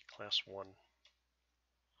 Class 1.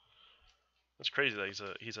 That's crazy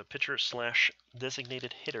that he's a pitcher slash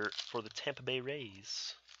designated hitter for the Tampa Bay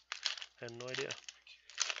Rays. I had no idea.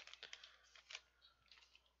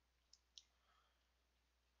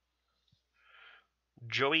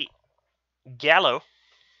 Joey Gallo.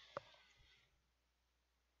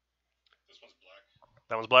 This one's black.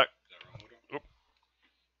 That one's black. Oop.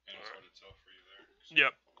 And it's hard to tell for you there.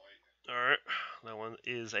 Yep. All right. That one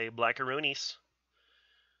is a Blackaroonies.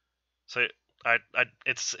 So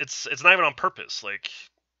it's not even on purpose. Like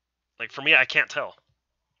for me, I can't tell.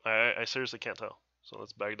 I seriously can't tell. So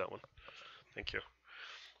let's bag that one. Thank you.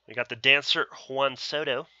 We got the Dancer Juan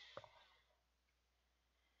Soto.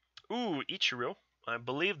 Ooh, Ichiro. I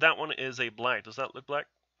believe that one is a black. Does that look black?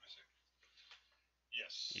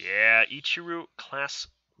 Yes. Yeah, Ichiro Class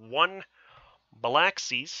 1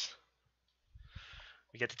 Blaxies.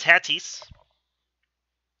 We got the Tatis.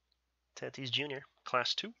 Tatis Jr.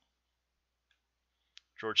 Class 2.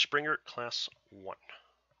 George Springer Class 1.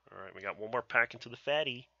 All right, we got one more pack into the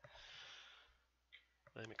fatty.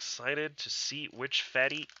 I'm excited to see which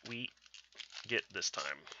fatty we get this time.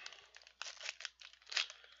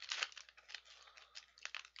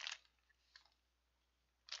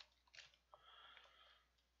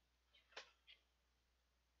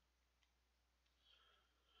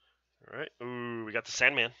 All right. Ooh, we got the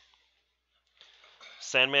Sandman.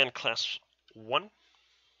 Sandman Class 1.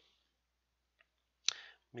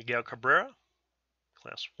 Miguel Cabrera,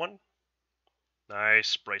 Class 1.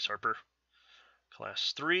 Nice. Bryce Harper,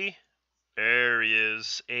 Class 3. There he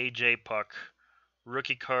is. AJ Puck,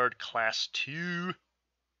 rookie card, Class 2.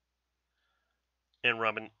 And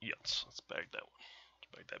Robin Yutz. Let's bag that one.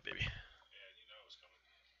 Let's bag that baby. Yeah, you know it was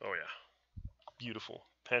coming. Oh, yeah. Beautiful.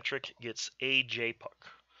 Patrick gets AJ Puck.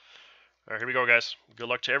 All right, here we go, guys. Good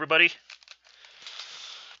luck to everybody.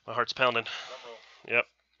 My heart's pounding. Yep,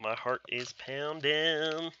 my heart is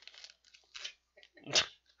pounding. I'm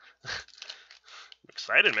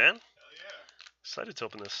excited, man. Hell yeah. Excited to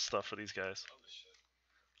open this stuff for these guys. Love this shit.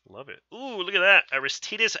 Love it. Ooh, look at that.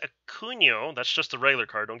 Aristides Acuna. That's just a regular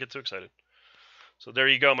card. Don't get too excited. So there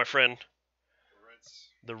you go, my friend. The Reds.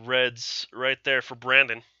 The Reds right there for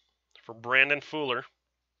Brandon. For Brandon Fuller.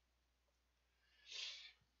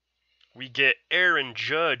 We get Aaron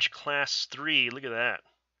Judge, Class 3. Look at that.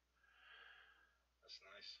 That's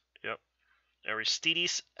nice. Yep.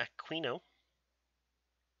 Aristides Aquino.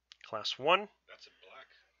 Class 1. That's a black.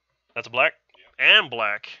 That's a black? Yeah. And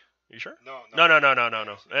black. You sure? No.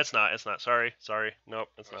 No. It's not. Sorry. Nope,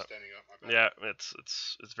 it's not. Standing up. My bad. Yeah,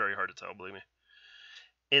 it's very hard to tell, believe me.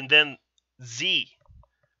 And then Z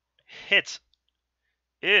hit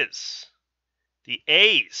is the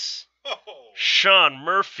A's. Oh. Sean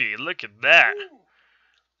Murphy. Look at that. Woo.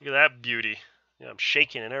 Look at that beauty. Yeah, I'm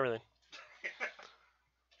shaking and everything.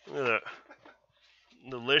 Look at that.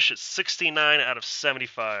 Delicious. 69 out of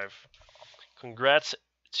 75. Congrats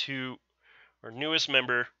to our newest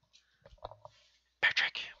member,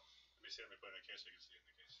 Patrick. Let me see. Let me put it in the case so you can see it in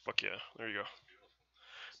the case. Fuck yeah. There you go. Beautiful.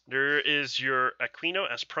 There is your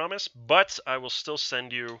Aquino as promised, but I will still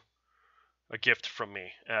send you a gift from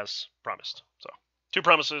me as promised. So, 2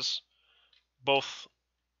 promises. Both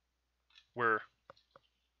were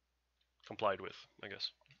complied with, I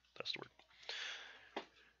guess. That's the word.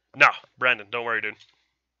 Now, Brandon, don't worry, dude.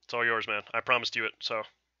 It's all yours, man. I promised you it, so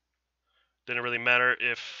didn't really matter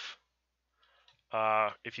if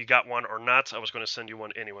you got one or not. I was going to send you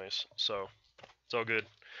one anyways, so it's all good.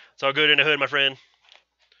 It's all good in the hood, my friend.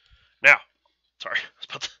 Now, sorry,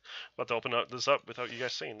 I was about to open this up without you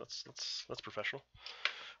guys seeing. That's professional.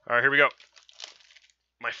 All right, here we go.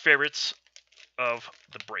 My favorites of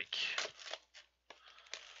the break.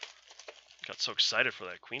 Got so excited for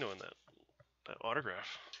that Aquino and that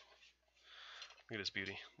autograph. Look at this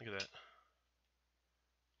beauty. Look at that.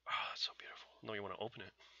 Oh, that's so beautiful. No, you want to open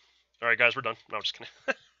it. All right, guys, we're done. No, I'm just kidding.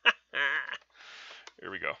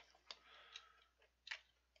 Here we go.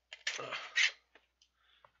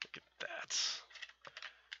 Look at that.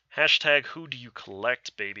 Hashtag who do you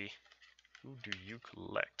collect, baby? Who do you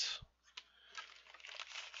collect?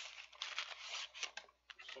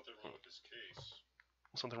 Something wrong with this case.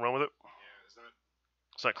 Something wrong with it? Yeah,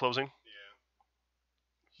 Is that closing?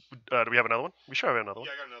 Yeah. Do we have another one? We should have another one.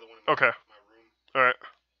 Yeah, I got another one in my, Okay. my room. All right.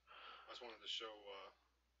 I just wanted to show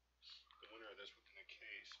the winner of this within the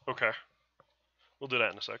case. Okay. We'll do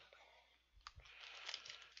that in a sec.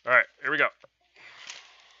 All right, here we go.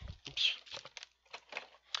 Oops.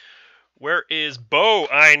 Where is Bo?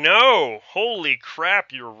 I know. Holy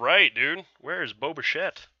crap, you're right, dude. Where is Bo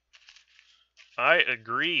Bichette? I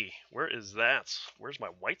agree. Where is that? Where's my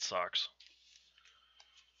White Sox?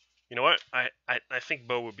 You know what? I think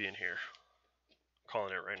Bo would be in here. I'm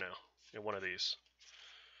calling it right now. In one of these.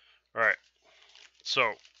 All right.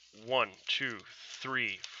 So, 1, 2,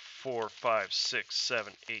 3, 4, 5, 6,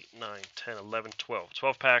 7, 8, 9, 10, 11, 12.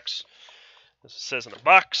 12 packs. This says in the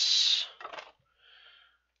box.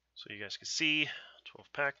 So you guys can see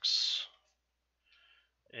 12 packs.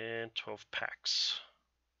 And 12 packs.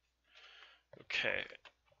 Okay.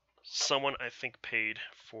 Someone I think paid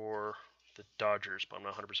for the Dodgers, but I'm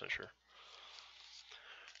not 100% sure.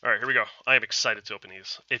 Alright, here we go. I am excited to open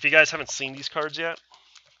these. If you guys haven't seen these cards yet,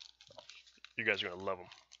 you guys are going to love them.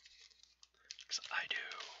 Because I do.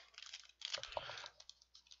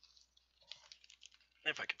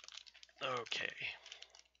 If I can. Okay.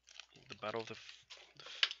 The battle of the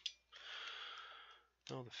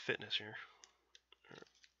fitness here.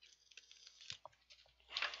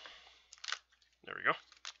 There we go.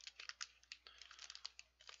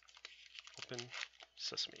 Open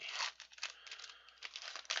sesame.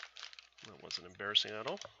 That wasn't embarrassing at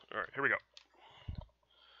all. Alright, here we go.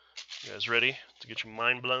 You guys ready to get your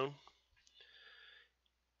mind blown?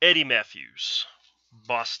 Eddie Matthews,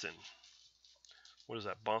 Boston. What is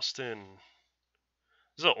that? Boston.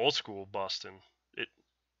 This is an old school Boston.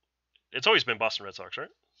 It's always been Boston Red Sox, right?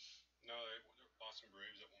 No, they're Boston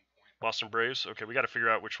Braves at one point. Boston Braves? Okay, we got to figure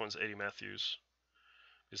out which one's Eddie Matthews.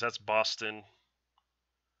 Because that's Boston.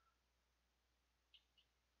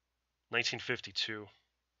 1952. 52?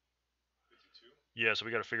 Yeah, so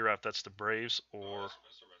we got to figure out if that's the Braves or...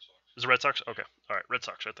 that's the Red Sox. Is it Red Sox? Okay. All right, Red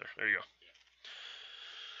Sox right there. There you go.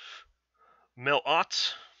 Mel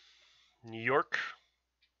Ott, New York.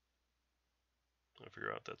 I'll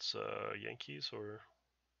figure out if that's Yankees or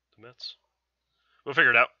the Mets. We'll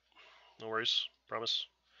figure it out. No worries. Promise.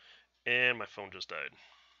 And my phone just died.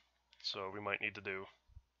 So we might need to do...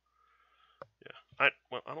 Yeah. I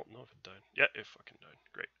don't know if it died. Yeah, it fucking died.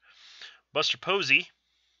 Great. Buster Posey.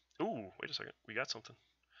 Ooh, wait a second. We got something.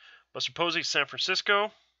 Buster Posey, San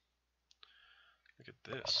Francisco. Look at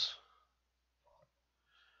this.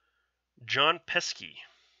 John Pesky,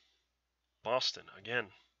 Boston,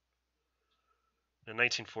 again. In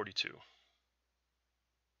 1942. So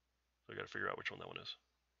I gotta figure out which one that one is.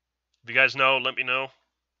 If you guys know, let me know.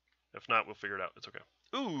 If not, we'll figure it out. It's okay.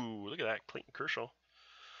 Ooh, look at that. Clayton Kershaw.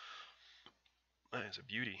 That is a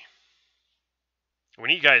beauty.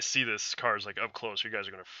 When you guys see this card like up close, you guys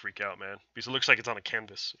are gonna freak out, man. Because it looks like it's on a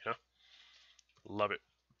canvas, you know? Love it.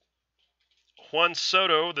 Juan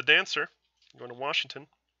Soto, the dancer, going to Washington.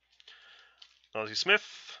 Ozzie Smith,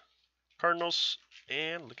 Cardinals.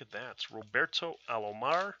 And look at that. It's Roberto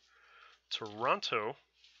Alomar, Toronto.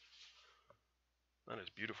 That is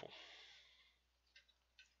beautiful.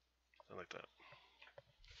 I like that.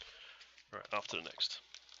 All right, off to the next.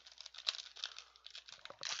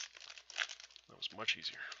 That was much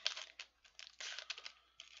easier.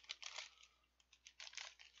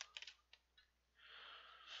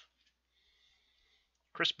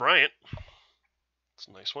 Chris Bryant. That's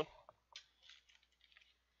a nice one.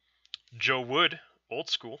 Joe Wood, old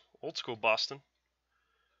school Boston.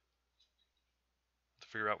 To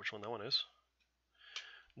figure out which one that one is.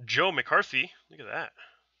 Joe McCarthy, look at that.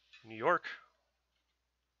 New York.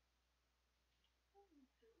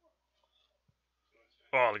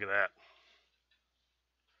 Oh, look at that.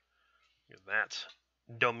 Look at that.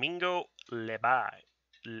 Domingo Leyba,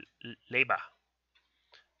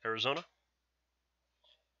 Arizona.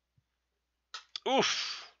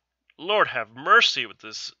 Oof. Lord have mercy with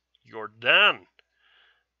this Yordan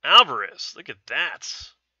Alvarez. Look at that.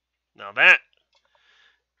 Now that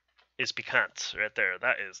is piquant right there.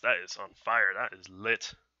 That is on fire. That is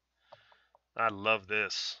lit. I love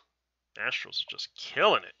this. Astros are just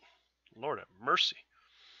killing it. Lord have mercy.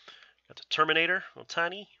 Got the Terminator,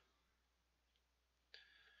 Otani.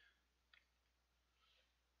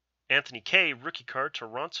 Anthony K, rookie card,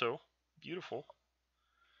 Toronto. Beautiful.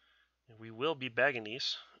 And we will be bagging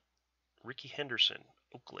these. Ricky Henderson,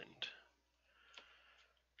 Oakland.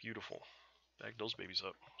 Beautiful. Bag those babies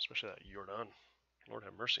up, especially that Jordan. Lord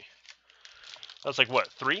have mercy. That's like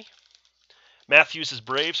what, 3? Matthews is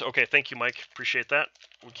Braves. Okay, thank you, Mike. Appreciate that.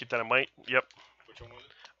 We'll keep that in mind. Yep. Which one was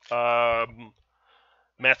it?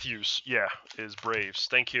 Matthews, yeah, is Braves.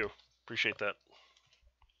 Thank you. Appreciate that.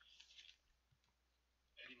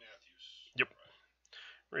 Eddie Matthews. Yep.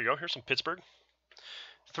 There you go. Here's some Pittsburgh.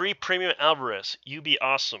 3 Premium Alvarez. You be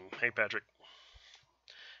awesome. Hey, Patrick.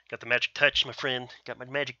 Got the magic touch, my friend. Got my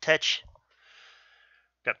magic touch.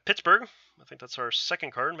 Got Pittsburgh. I think that's our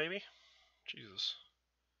second card, maybe. Jesus.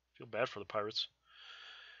 Feel bad for the Pirates.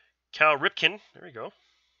 Cal Ripken. There we go.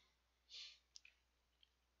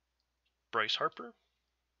 Bryce Harper.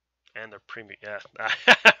 And their premium. Yeah.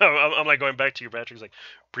 I'm like going back to your Patrick's like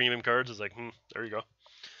premium cards. It's like, there you go.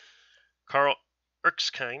 Carl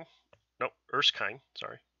Erskine. No, Erskine.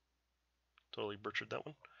 Sorry. Totally butchered that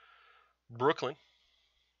one. Brooklyn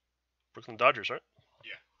Dodgers, right?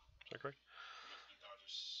 Yeah. Is that correct?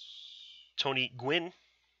 Tony Gwynn.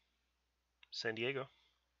 San Diego.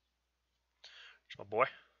 There's my boy.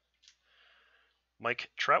 Mike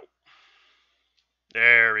Trout.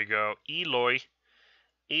 There we go. Eloy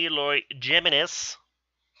Jimenez.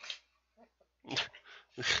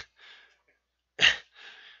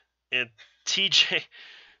 And TJ,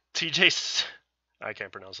 I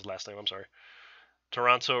can't pronounce his last name, I'm sorry.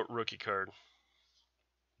 Toronto rookie card.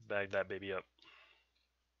 Bag that baby up.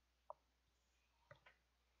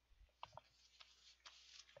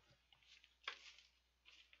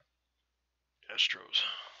 Astros.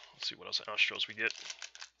 Let's see what else Astros we get.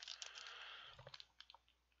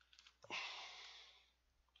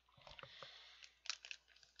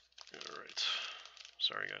 Alright.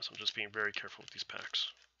 Sorry guys, I'm just being very careful with these packs.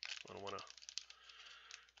 I don't want to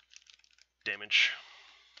damage.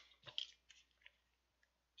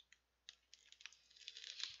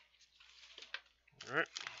 Alright.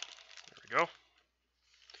 There we go.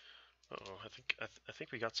 Uh-oh, I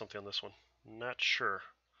think we got something on this one. Not sure.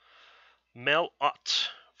 Mel Ott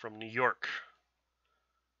from New York.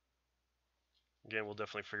 Again, we'll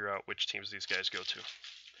definitely figure out which teams these guys go to.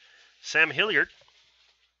 Sam Hilliard.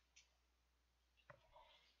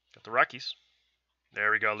 Got the Rockies.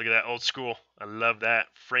 There we go. Look at that old school. I love that.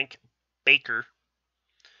 Frank Baker.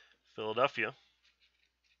 Philadelphia.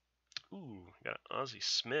 Ooh, got Ozzie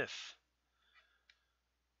Smith.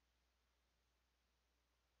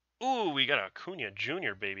 Ooh, we got a Acuna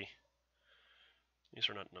Jr., baby. These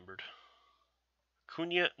are not numbered.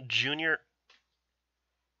 Acuna Jr.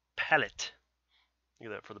 Palette.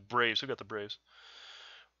 Look at that for the Braves. Who got the Braves?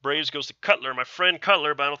 Braves goes to Cutler, my friend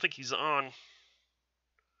Cutler, but I don't think he's on.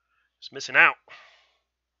 He's missing out.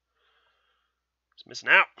 He's missing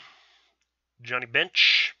out. Johnny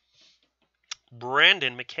Bench.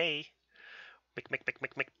 Brandon McKay.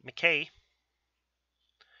 McKay.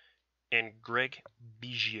 And Greg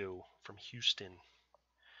Biggio from Houston.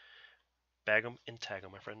 Bag 'em and tag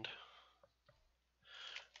 'em, my friend.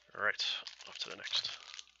 All right, off to the next.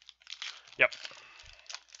 Yep.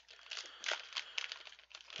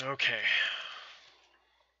 Okay.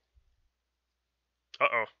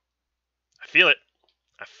 Uh-oh. I feel it.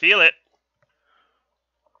 I feel it.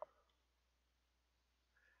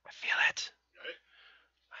 feel it. Right?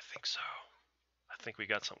 I think so. I think we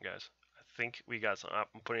got something, guys. I think we got something.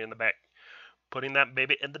 I'm putting it in the back. Putting that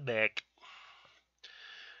baby in the back.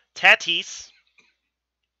 Tatis.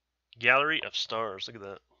 Gallery of Stars. Look at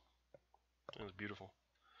that. That was beautiful.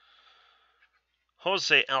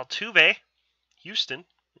 Jose Altuve. Houston.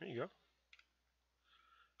 There you go.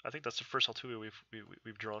 I think that's the first Altuve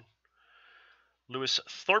we've drawn. Lewis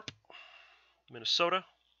Thorpe. Minnesota.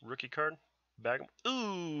 Rookie card. Bag 'em.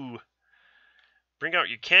 Ooh. Bring out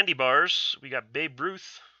your candy bars. We got Babe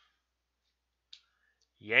Ruth.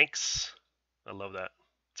 Yanks. I love that.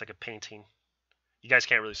 It's like a painting. You guys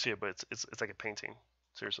can't really see it, but it's like a painting.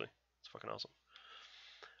 Seriously. It's fucking awesome.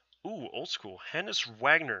 Ooh, old school. Hennis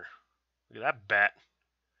Wagner. Look at that bat.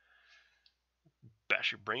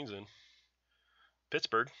 Bash your brains in.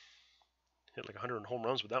 Pittsburgh. Hit like 100 home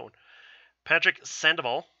runs with that one. Patrick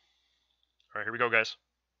Sandoval. All right, here we go, guys.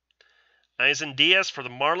 Eisen Diaz for the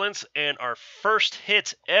Marlins. And our first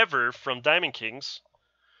hit ever from Diamond Kings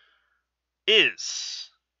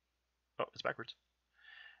is... Oh, it's backwards.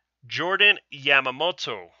 Jordan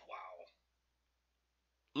Yamamoto.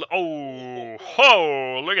 Wow.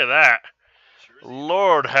 Oh, look at that.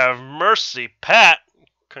 Lord have mercy, Pat.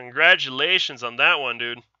 Congratulations on that one,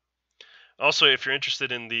 dude. Also, if you're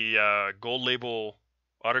interested in the gold label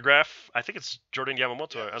autograph, I think it's Jordan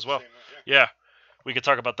Yamamoto as well. Yeah, we could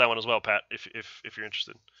talk about that one as well, Pat, if you're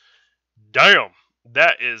interested. Damn,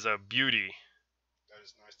 that is a beauty. That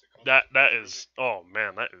is nice to color. That is, oh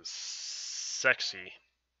man, that is sexy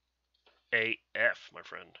AF, my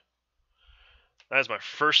friend. That is my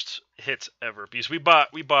first hit ever because we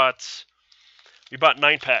bought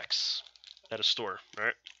 9 packs at a store,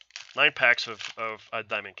 right? 9 packs of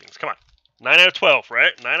Diamond Kings. Come on, 9 out of 12,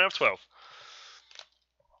 right? 9 out of 12.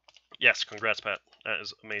 Yes, congrats, Pat. That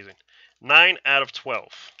is amazing. 9 out of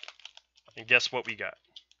 12. And guess what we got?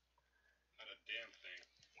 Not a damn thing.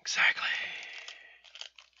 Exactly.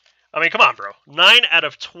 I mean, come on, bro. 9 out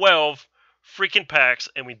of 12 freaking packs,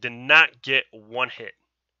 and we did not get one hit.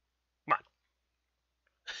 Come on.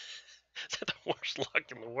 Is that the worst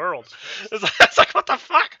luck in the world? It's like, what the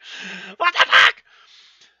fuck? What the fuck?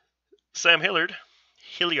 Sam Hilliard,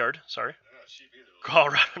 sorry. They're not cheap either.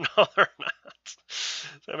 Colorado, no, they're not.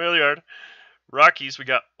 Sam Hilliard. Rockies, we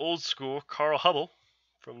got old school Carl Hubble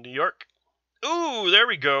from New York. Ooh, there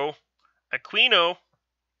we go. Aquino.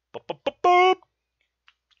 Boop, boop, boop, boop.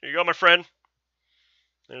 Here you go, my friend.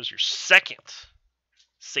 There's your second.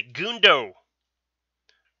 Segundo.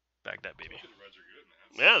 Bag that, baby. The Reds are good,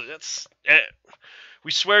 man. Yeah, that's...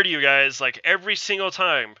 we swear to you guys, like, every single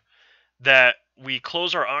time that we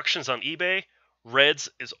close our auctions on eBay, Reds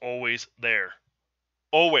is always there.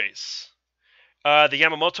 Always. The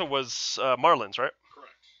Yamamoto was Marlins, right?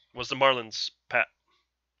 Correct. Was the Marlins, Pat.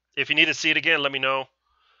 If you need to see it again, let me know.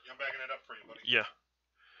 Yeah, I'm backing it up for you, buddy. Yeah.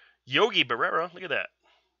 Yogi Berra, look at that.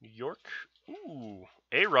 New York. Ooh.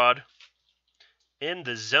 A-Rod. In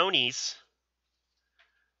the zonies.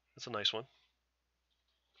 That's a nice one.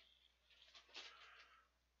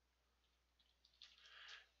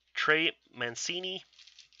 Trey Mancini.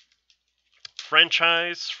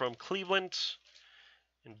 Franchise from Cleveland.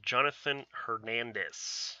 And Jonathan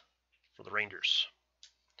Hernandez for the Rangers.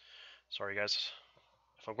 Sorry, guys.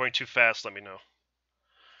 If I'm going too fast, let me know.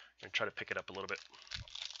 I'm going to try to pick it up a little bit.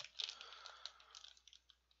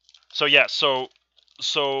 So, yeah, so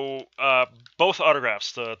both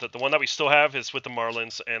autographs. The one that we still have is with the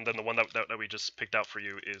Marlins, and then the one that we just picked out for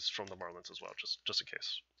you is from the Marlins as well, just in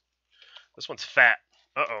case. This one's fat.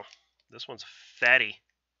 Uh-oh. This one's fatty.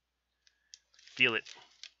 Feel it.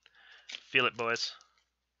 Feel it, boys.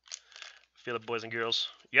 Feel it, boys and girls.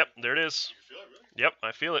 Yep, there it is. You feel it, really? Yep,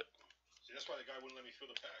 I feel it. See, that's why the guy wouldn't let me fill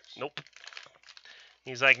the packs. Nope.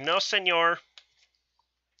 He's like, no, senor.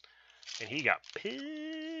 And he got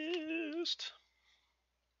pissed.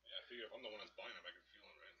 Yeah, I figure if I'm the one that's buying them, I can feel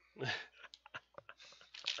it,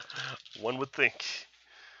 right? One would think.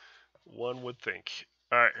 One would think.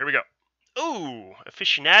 All right, here we go. Ooh,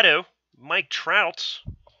 aficionado. Mike Trout.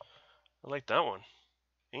 I like that one.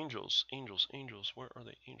 Angels. Where are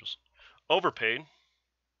the Angels? Overpaid,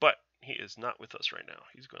 but he is not with us right now.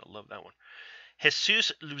 He's going to love that one.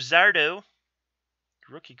 Jesus Luzardo.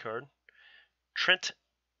 Rookie card. Trent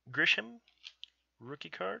Grisham. Rookie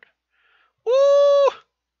card. Woo!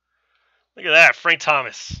 Look at that. Frank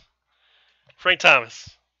Thomas.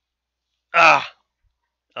 Ah!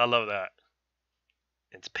 I love that.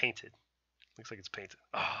 It's painted. Looks like it's painted.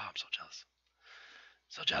 Oh, I'm so jealous.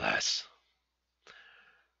 So jealous.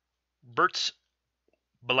 Bert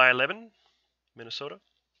Blyleven, Minnesota.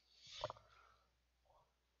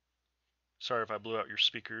 Sorry if I blew out your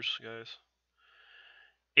speakers, guys.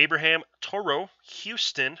 Abraham Toro,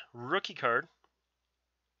 Houston, rookie card.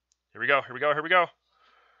 Here we go. Here we go. Here we go.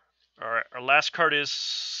 All right, our last card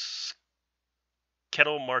is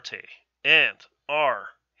Kettle Marte, and our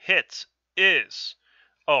hit is.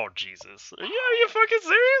 Oh Jesus! Are you fucking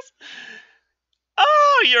serious?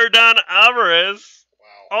 Oh, Yordan Alvarez.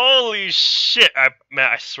 Wow. Holy shit! I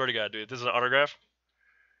swear to God, dude, this is an autograph.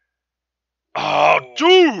 Oh,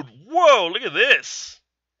 dude! Whoa! Look at this.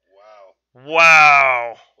 Wow.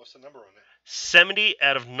 Wow. What's the number on it? 70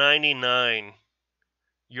 out of 99.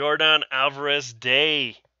 Yordan Alvarez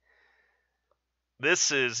Day.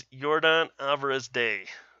 This is Yordan Alvarez Day.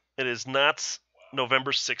 It is not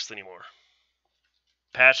November 6th anymore.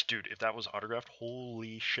 Patch, dude, if that was autographed,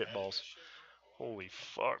 holy shit balls. Holy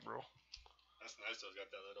fuck, bro. That's nice though. It's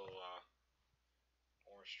got that little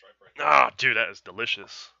orange stripe right there. Ah, dude, that is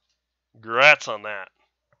delicious. Congrats on that.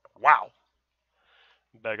 Wow.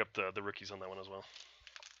 Bag up the rookies on that one as well.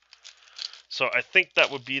 So I think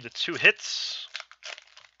that would be the 2 hits.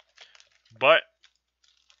 But,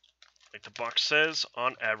 like the box says,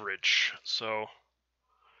 on average. So,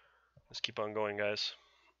 let's keep on going, guys.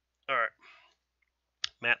 Alright.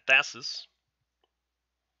 Matt Thassis.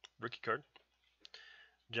 Rookie card.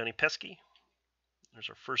 Johnny Pesky. There's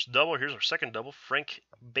our first double. Here's our second double. Frank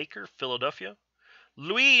Baker, Philadelphia.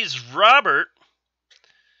 Luis Robert,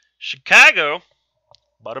 Chicago.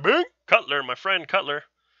 Bada bing. Cutler, my friend Cutler.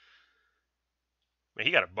 Man,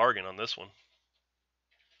 he got a bargain on this one.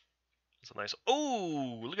 That's a nice.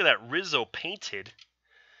 Oh, look at that Rizzo painted.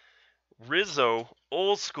 Rizzo,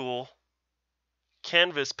 old school,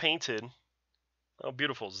 canvas painted. How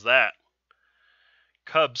beautiful is that?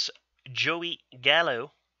 Cubs, Joey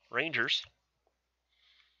Gallo, Rangers.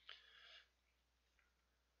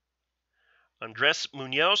 Andres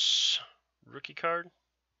Munoz, rookie card.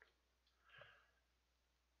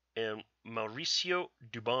 And Mauricio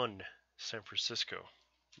Dubon, San Francisco.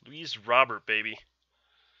 Luis Robert, baby.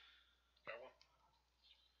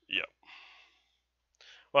 Yep.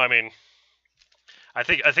 Well, I mean, I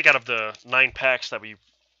think out of the 9 packs that we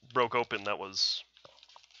broke open, that was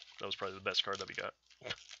probably the best card that we got.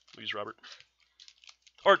 Luis Robert.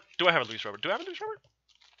 Or do I have a Luis Robert? Do I have a Luis Robert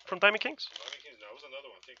from Diamond Kings? Diamond Kings? No, it was another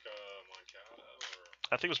one. I think Moncada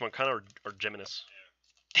or. I think it was Moncada or Geminis.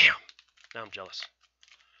 Yeah. Damn. Now I'm jealous.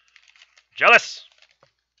 Jealous.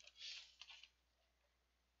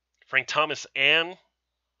 Frank Thomas and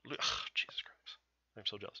Jesus Christ, I'm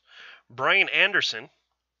so jealous. Brian Anderson,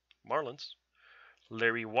 Marlins.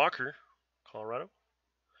 Larry Walker, Colorado.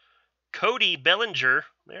 Cody Bellinger,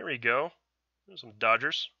 there we go. There's some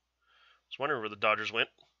Dodgers. I was wondering where the Dodgers went.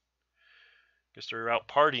 Guess they're out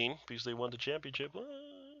partying because they won the championship.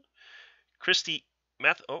 Christy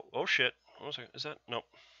Oh shit. What was Is that? No,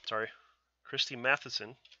 sorry. Christy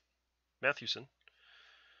Mathewson.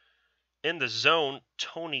 In the zone,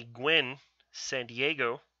 Tony Gwynn, San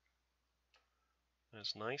Diego.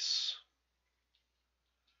 That's nice.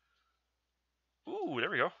 Ooh,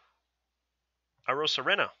 there we go.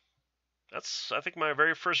 Arosarena. That's, I think, my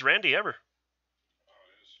very first Randy ever.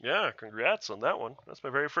 Oh, yeah, congrats on that one. That's my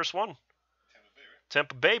very first one. Tampa Bay, right?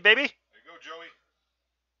 Tampa Bay, baby. There you go, Joey.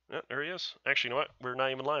 Yeah, there he is. Actually, you know what? We're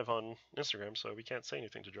not even live on Instagram, so we can't say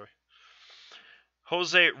anything to Joey.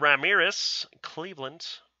 Jose Ramirez, Cleveland.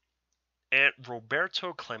 And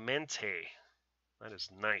Roberto Clemente. That is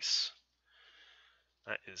nice.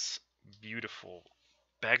 That is beautiful.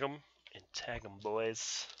 Bag 'em and tag 'em,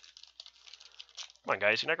 boys. Come on,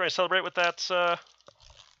 guys. You're not going to celebrate with that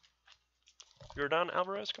Yordan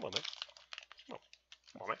Alvarez? Come on, man.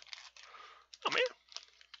 Come on, man. Oh, man.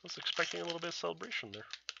 I was expecting a little bit of celebration there.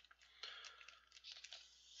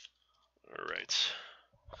 All right.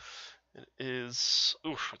 It is...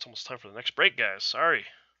 Oof, it's almost time for the next break, guys. Sorry.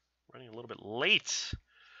 Running a little bit late.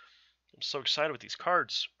 I'm so excited with these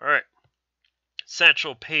cards. All right.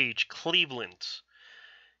 Satchel Paige, Cleveland.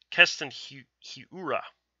 Keston Hiura,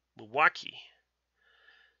 Milwaukee.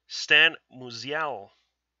 Stan Musial,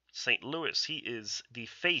 St. Louis. He is the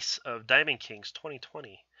face of Diamond Kings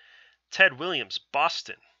 2020. Ted Williams,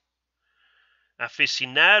 Boston.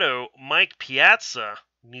 Aficionado, Mike Piazza,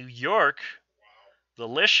 New York. Wow.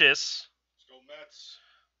 Delicious. Let's go Mets.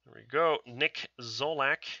 There we go. Nick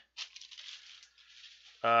Zolak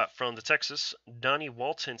from the Texas. Donnie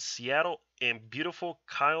Walton, Seattle. And beautiful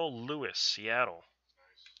Kyle Lewis, Seattle.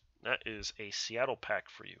 Nice. That is a Seattle pack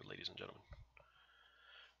for you, ladies and gentlemen.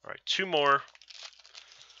 All right, 2 more.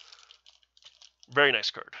 Very nice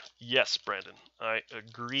card. Yes, Brandon. I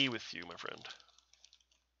agree with you, my friend.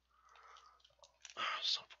 Oh,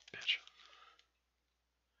 son of a bitch.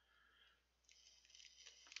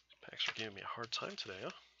 These packs are giving me a hard time today, huh?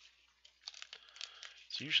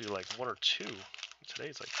 It's usually like 1 or 2. Today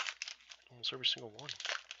it's like almost every single one.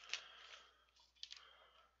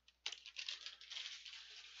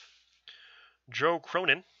 Joe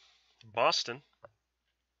Cronin, Boston.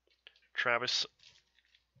 Travis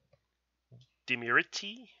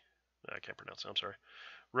Demiriti. I can't pronounce it. I'm sorry.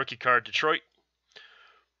 Rookie card, Detroit.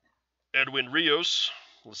 Edwin Rios,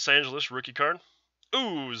 Los Angeles, rookie card.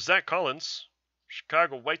 Ooh, Zach Collins,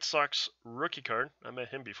 Chicago White Sox, rookie card. I met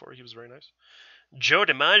him before. He was very nice. Joe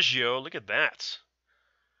DiMaggio, look at that.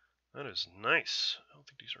 That is nice. I don't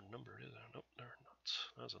think these are numbered, is it? Nope, they're not.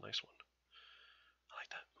 That was a nice one. I like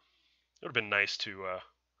that. It would have been nice to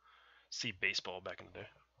see baseball back in the day.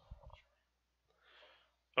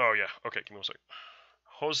 Oh, yeah. Okay, give me 1 second.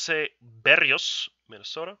 Jose Berrios,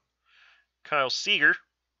 Minnesota. Kyle Seager.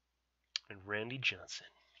 And Randy Johnson.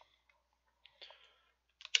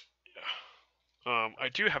 Yeah. I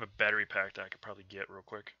do have a battery pack that I could probably get real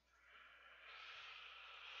quick.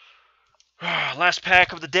 Last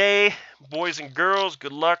pack of the day, boys and girls.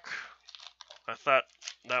 Good luck. I thought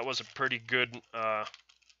that was a pretty good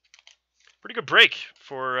break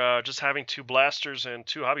for just having 2 blasters and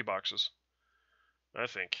 2 hobby boxes. I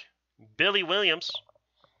think. Billy Williams.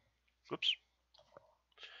 Whoops.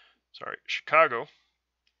 Sorry. Chicago.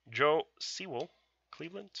 Joe Sewell.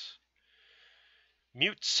 Cleveland.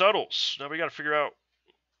 Mute Suttles. Now we got to figure out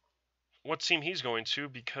what team he's going to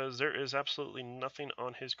because there is absolutely nothing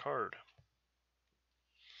on his card.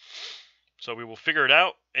 So we will figure it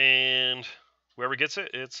out, and whoever gets it,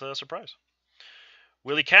 it's a surprise.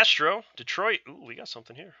 Willie Castro, Detroit. Ooh, we got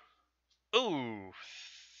something here. Ooh,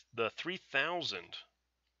 the 3000.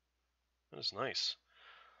 That is nice.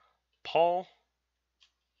 Paul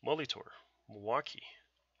Molitor, Milwaukee.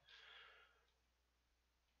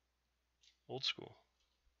 Old school.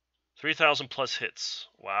 3,000 plus hits.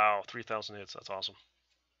 Wow, 3,000 hits. That's awesome.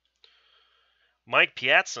 Mike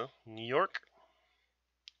Piazza, New York.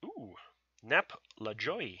 Ooh, Nap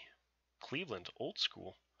LaJoie, Cleveland, old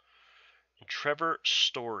school. And Trevor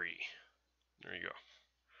Story. There you go.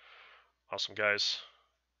 Awesome, guys.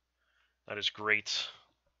 That is great.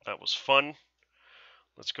 That was fun.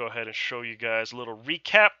 Let's go ahead and show you guys a little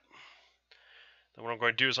recap. Then what I'm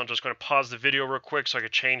going to do is I'm just going to pause the video real quick so I can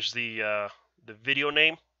change the video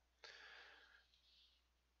name.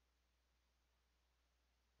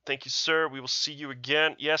 Thank you, sir. We will see you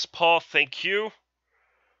again. Yes, Paul, thank you.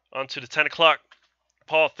 On to the 10 o'clock.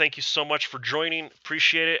 Paul, thank you so much for joining.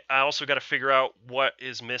 Appreciate it. I also got to figure out what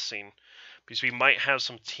is missing because we might have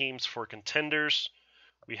some teams for contenders.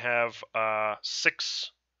 We have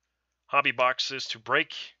 6 hobby boxes to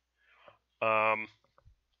break.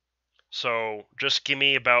 So just give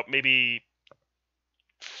me about maybe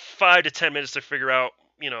 5 to 10 minutes to figure out,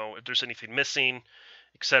 if there's anything missing,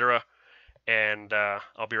 etc. And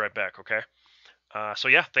I'll be right back, okay? So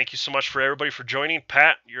yeah, thank you so much for everybody for joining.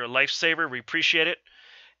 Pat, you're a lifesaver. We appreciate it.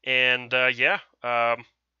 And I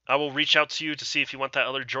will reach out to you to see if you want that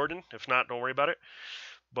other Jordan. If not, don't worry about it.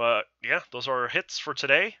 But yeah, those are our hits for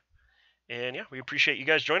today. And yeah, we appreciate you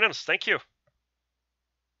guys joining us. Thank you.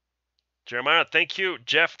 Jeremiah, thank you.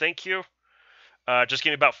 Jeff, thank you. Just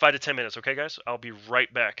give me about 5 to 10 minutes, okay, guys? I'll be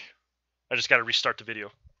right back. I just got to restart the video.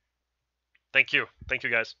 Thank you. Thank you,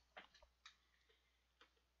 guys.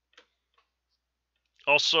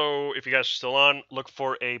 Also, if you guys are still on, look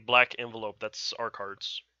for a black envelope. That's our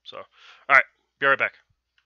cards. So, all right. Be right back.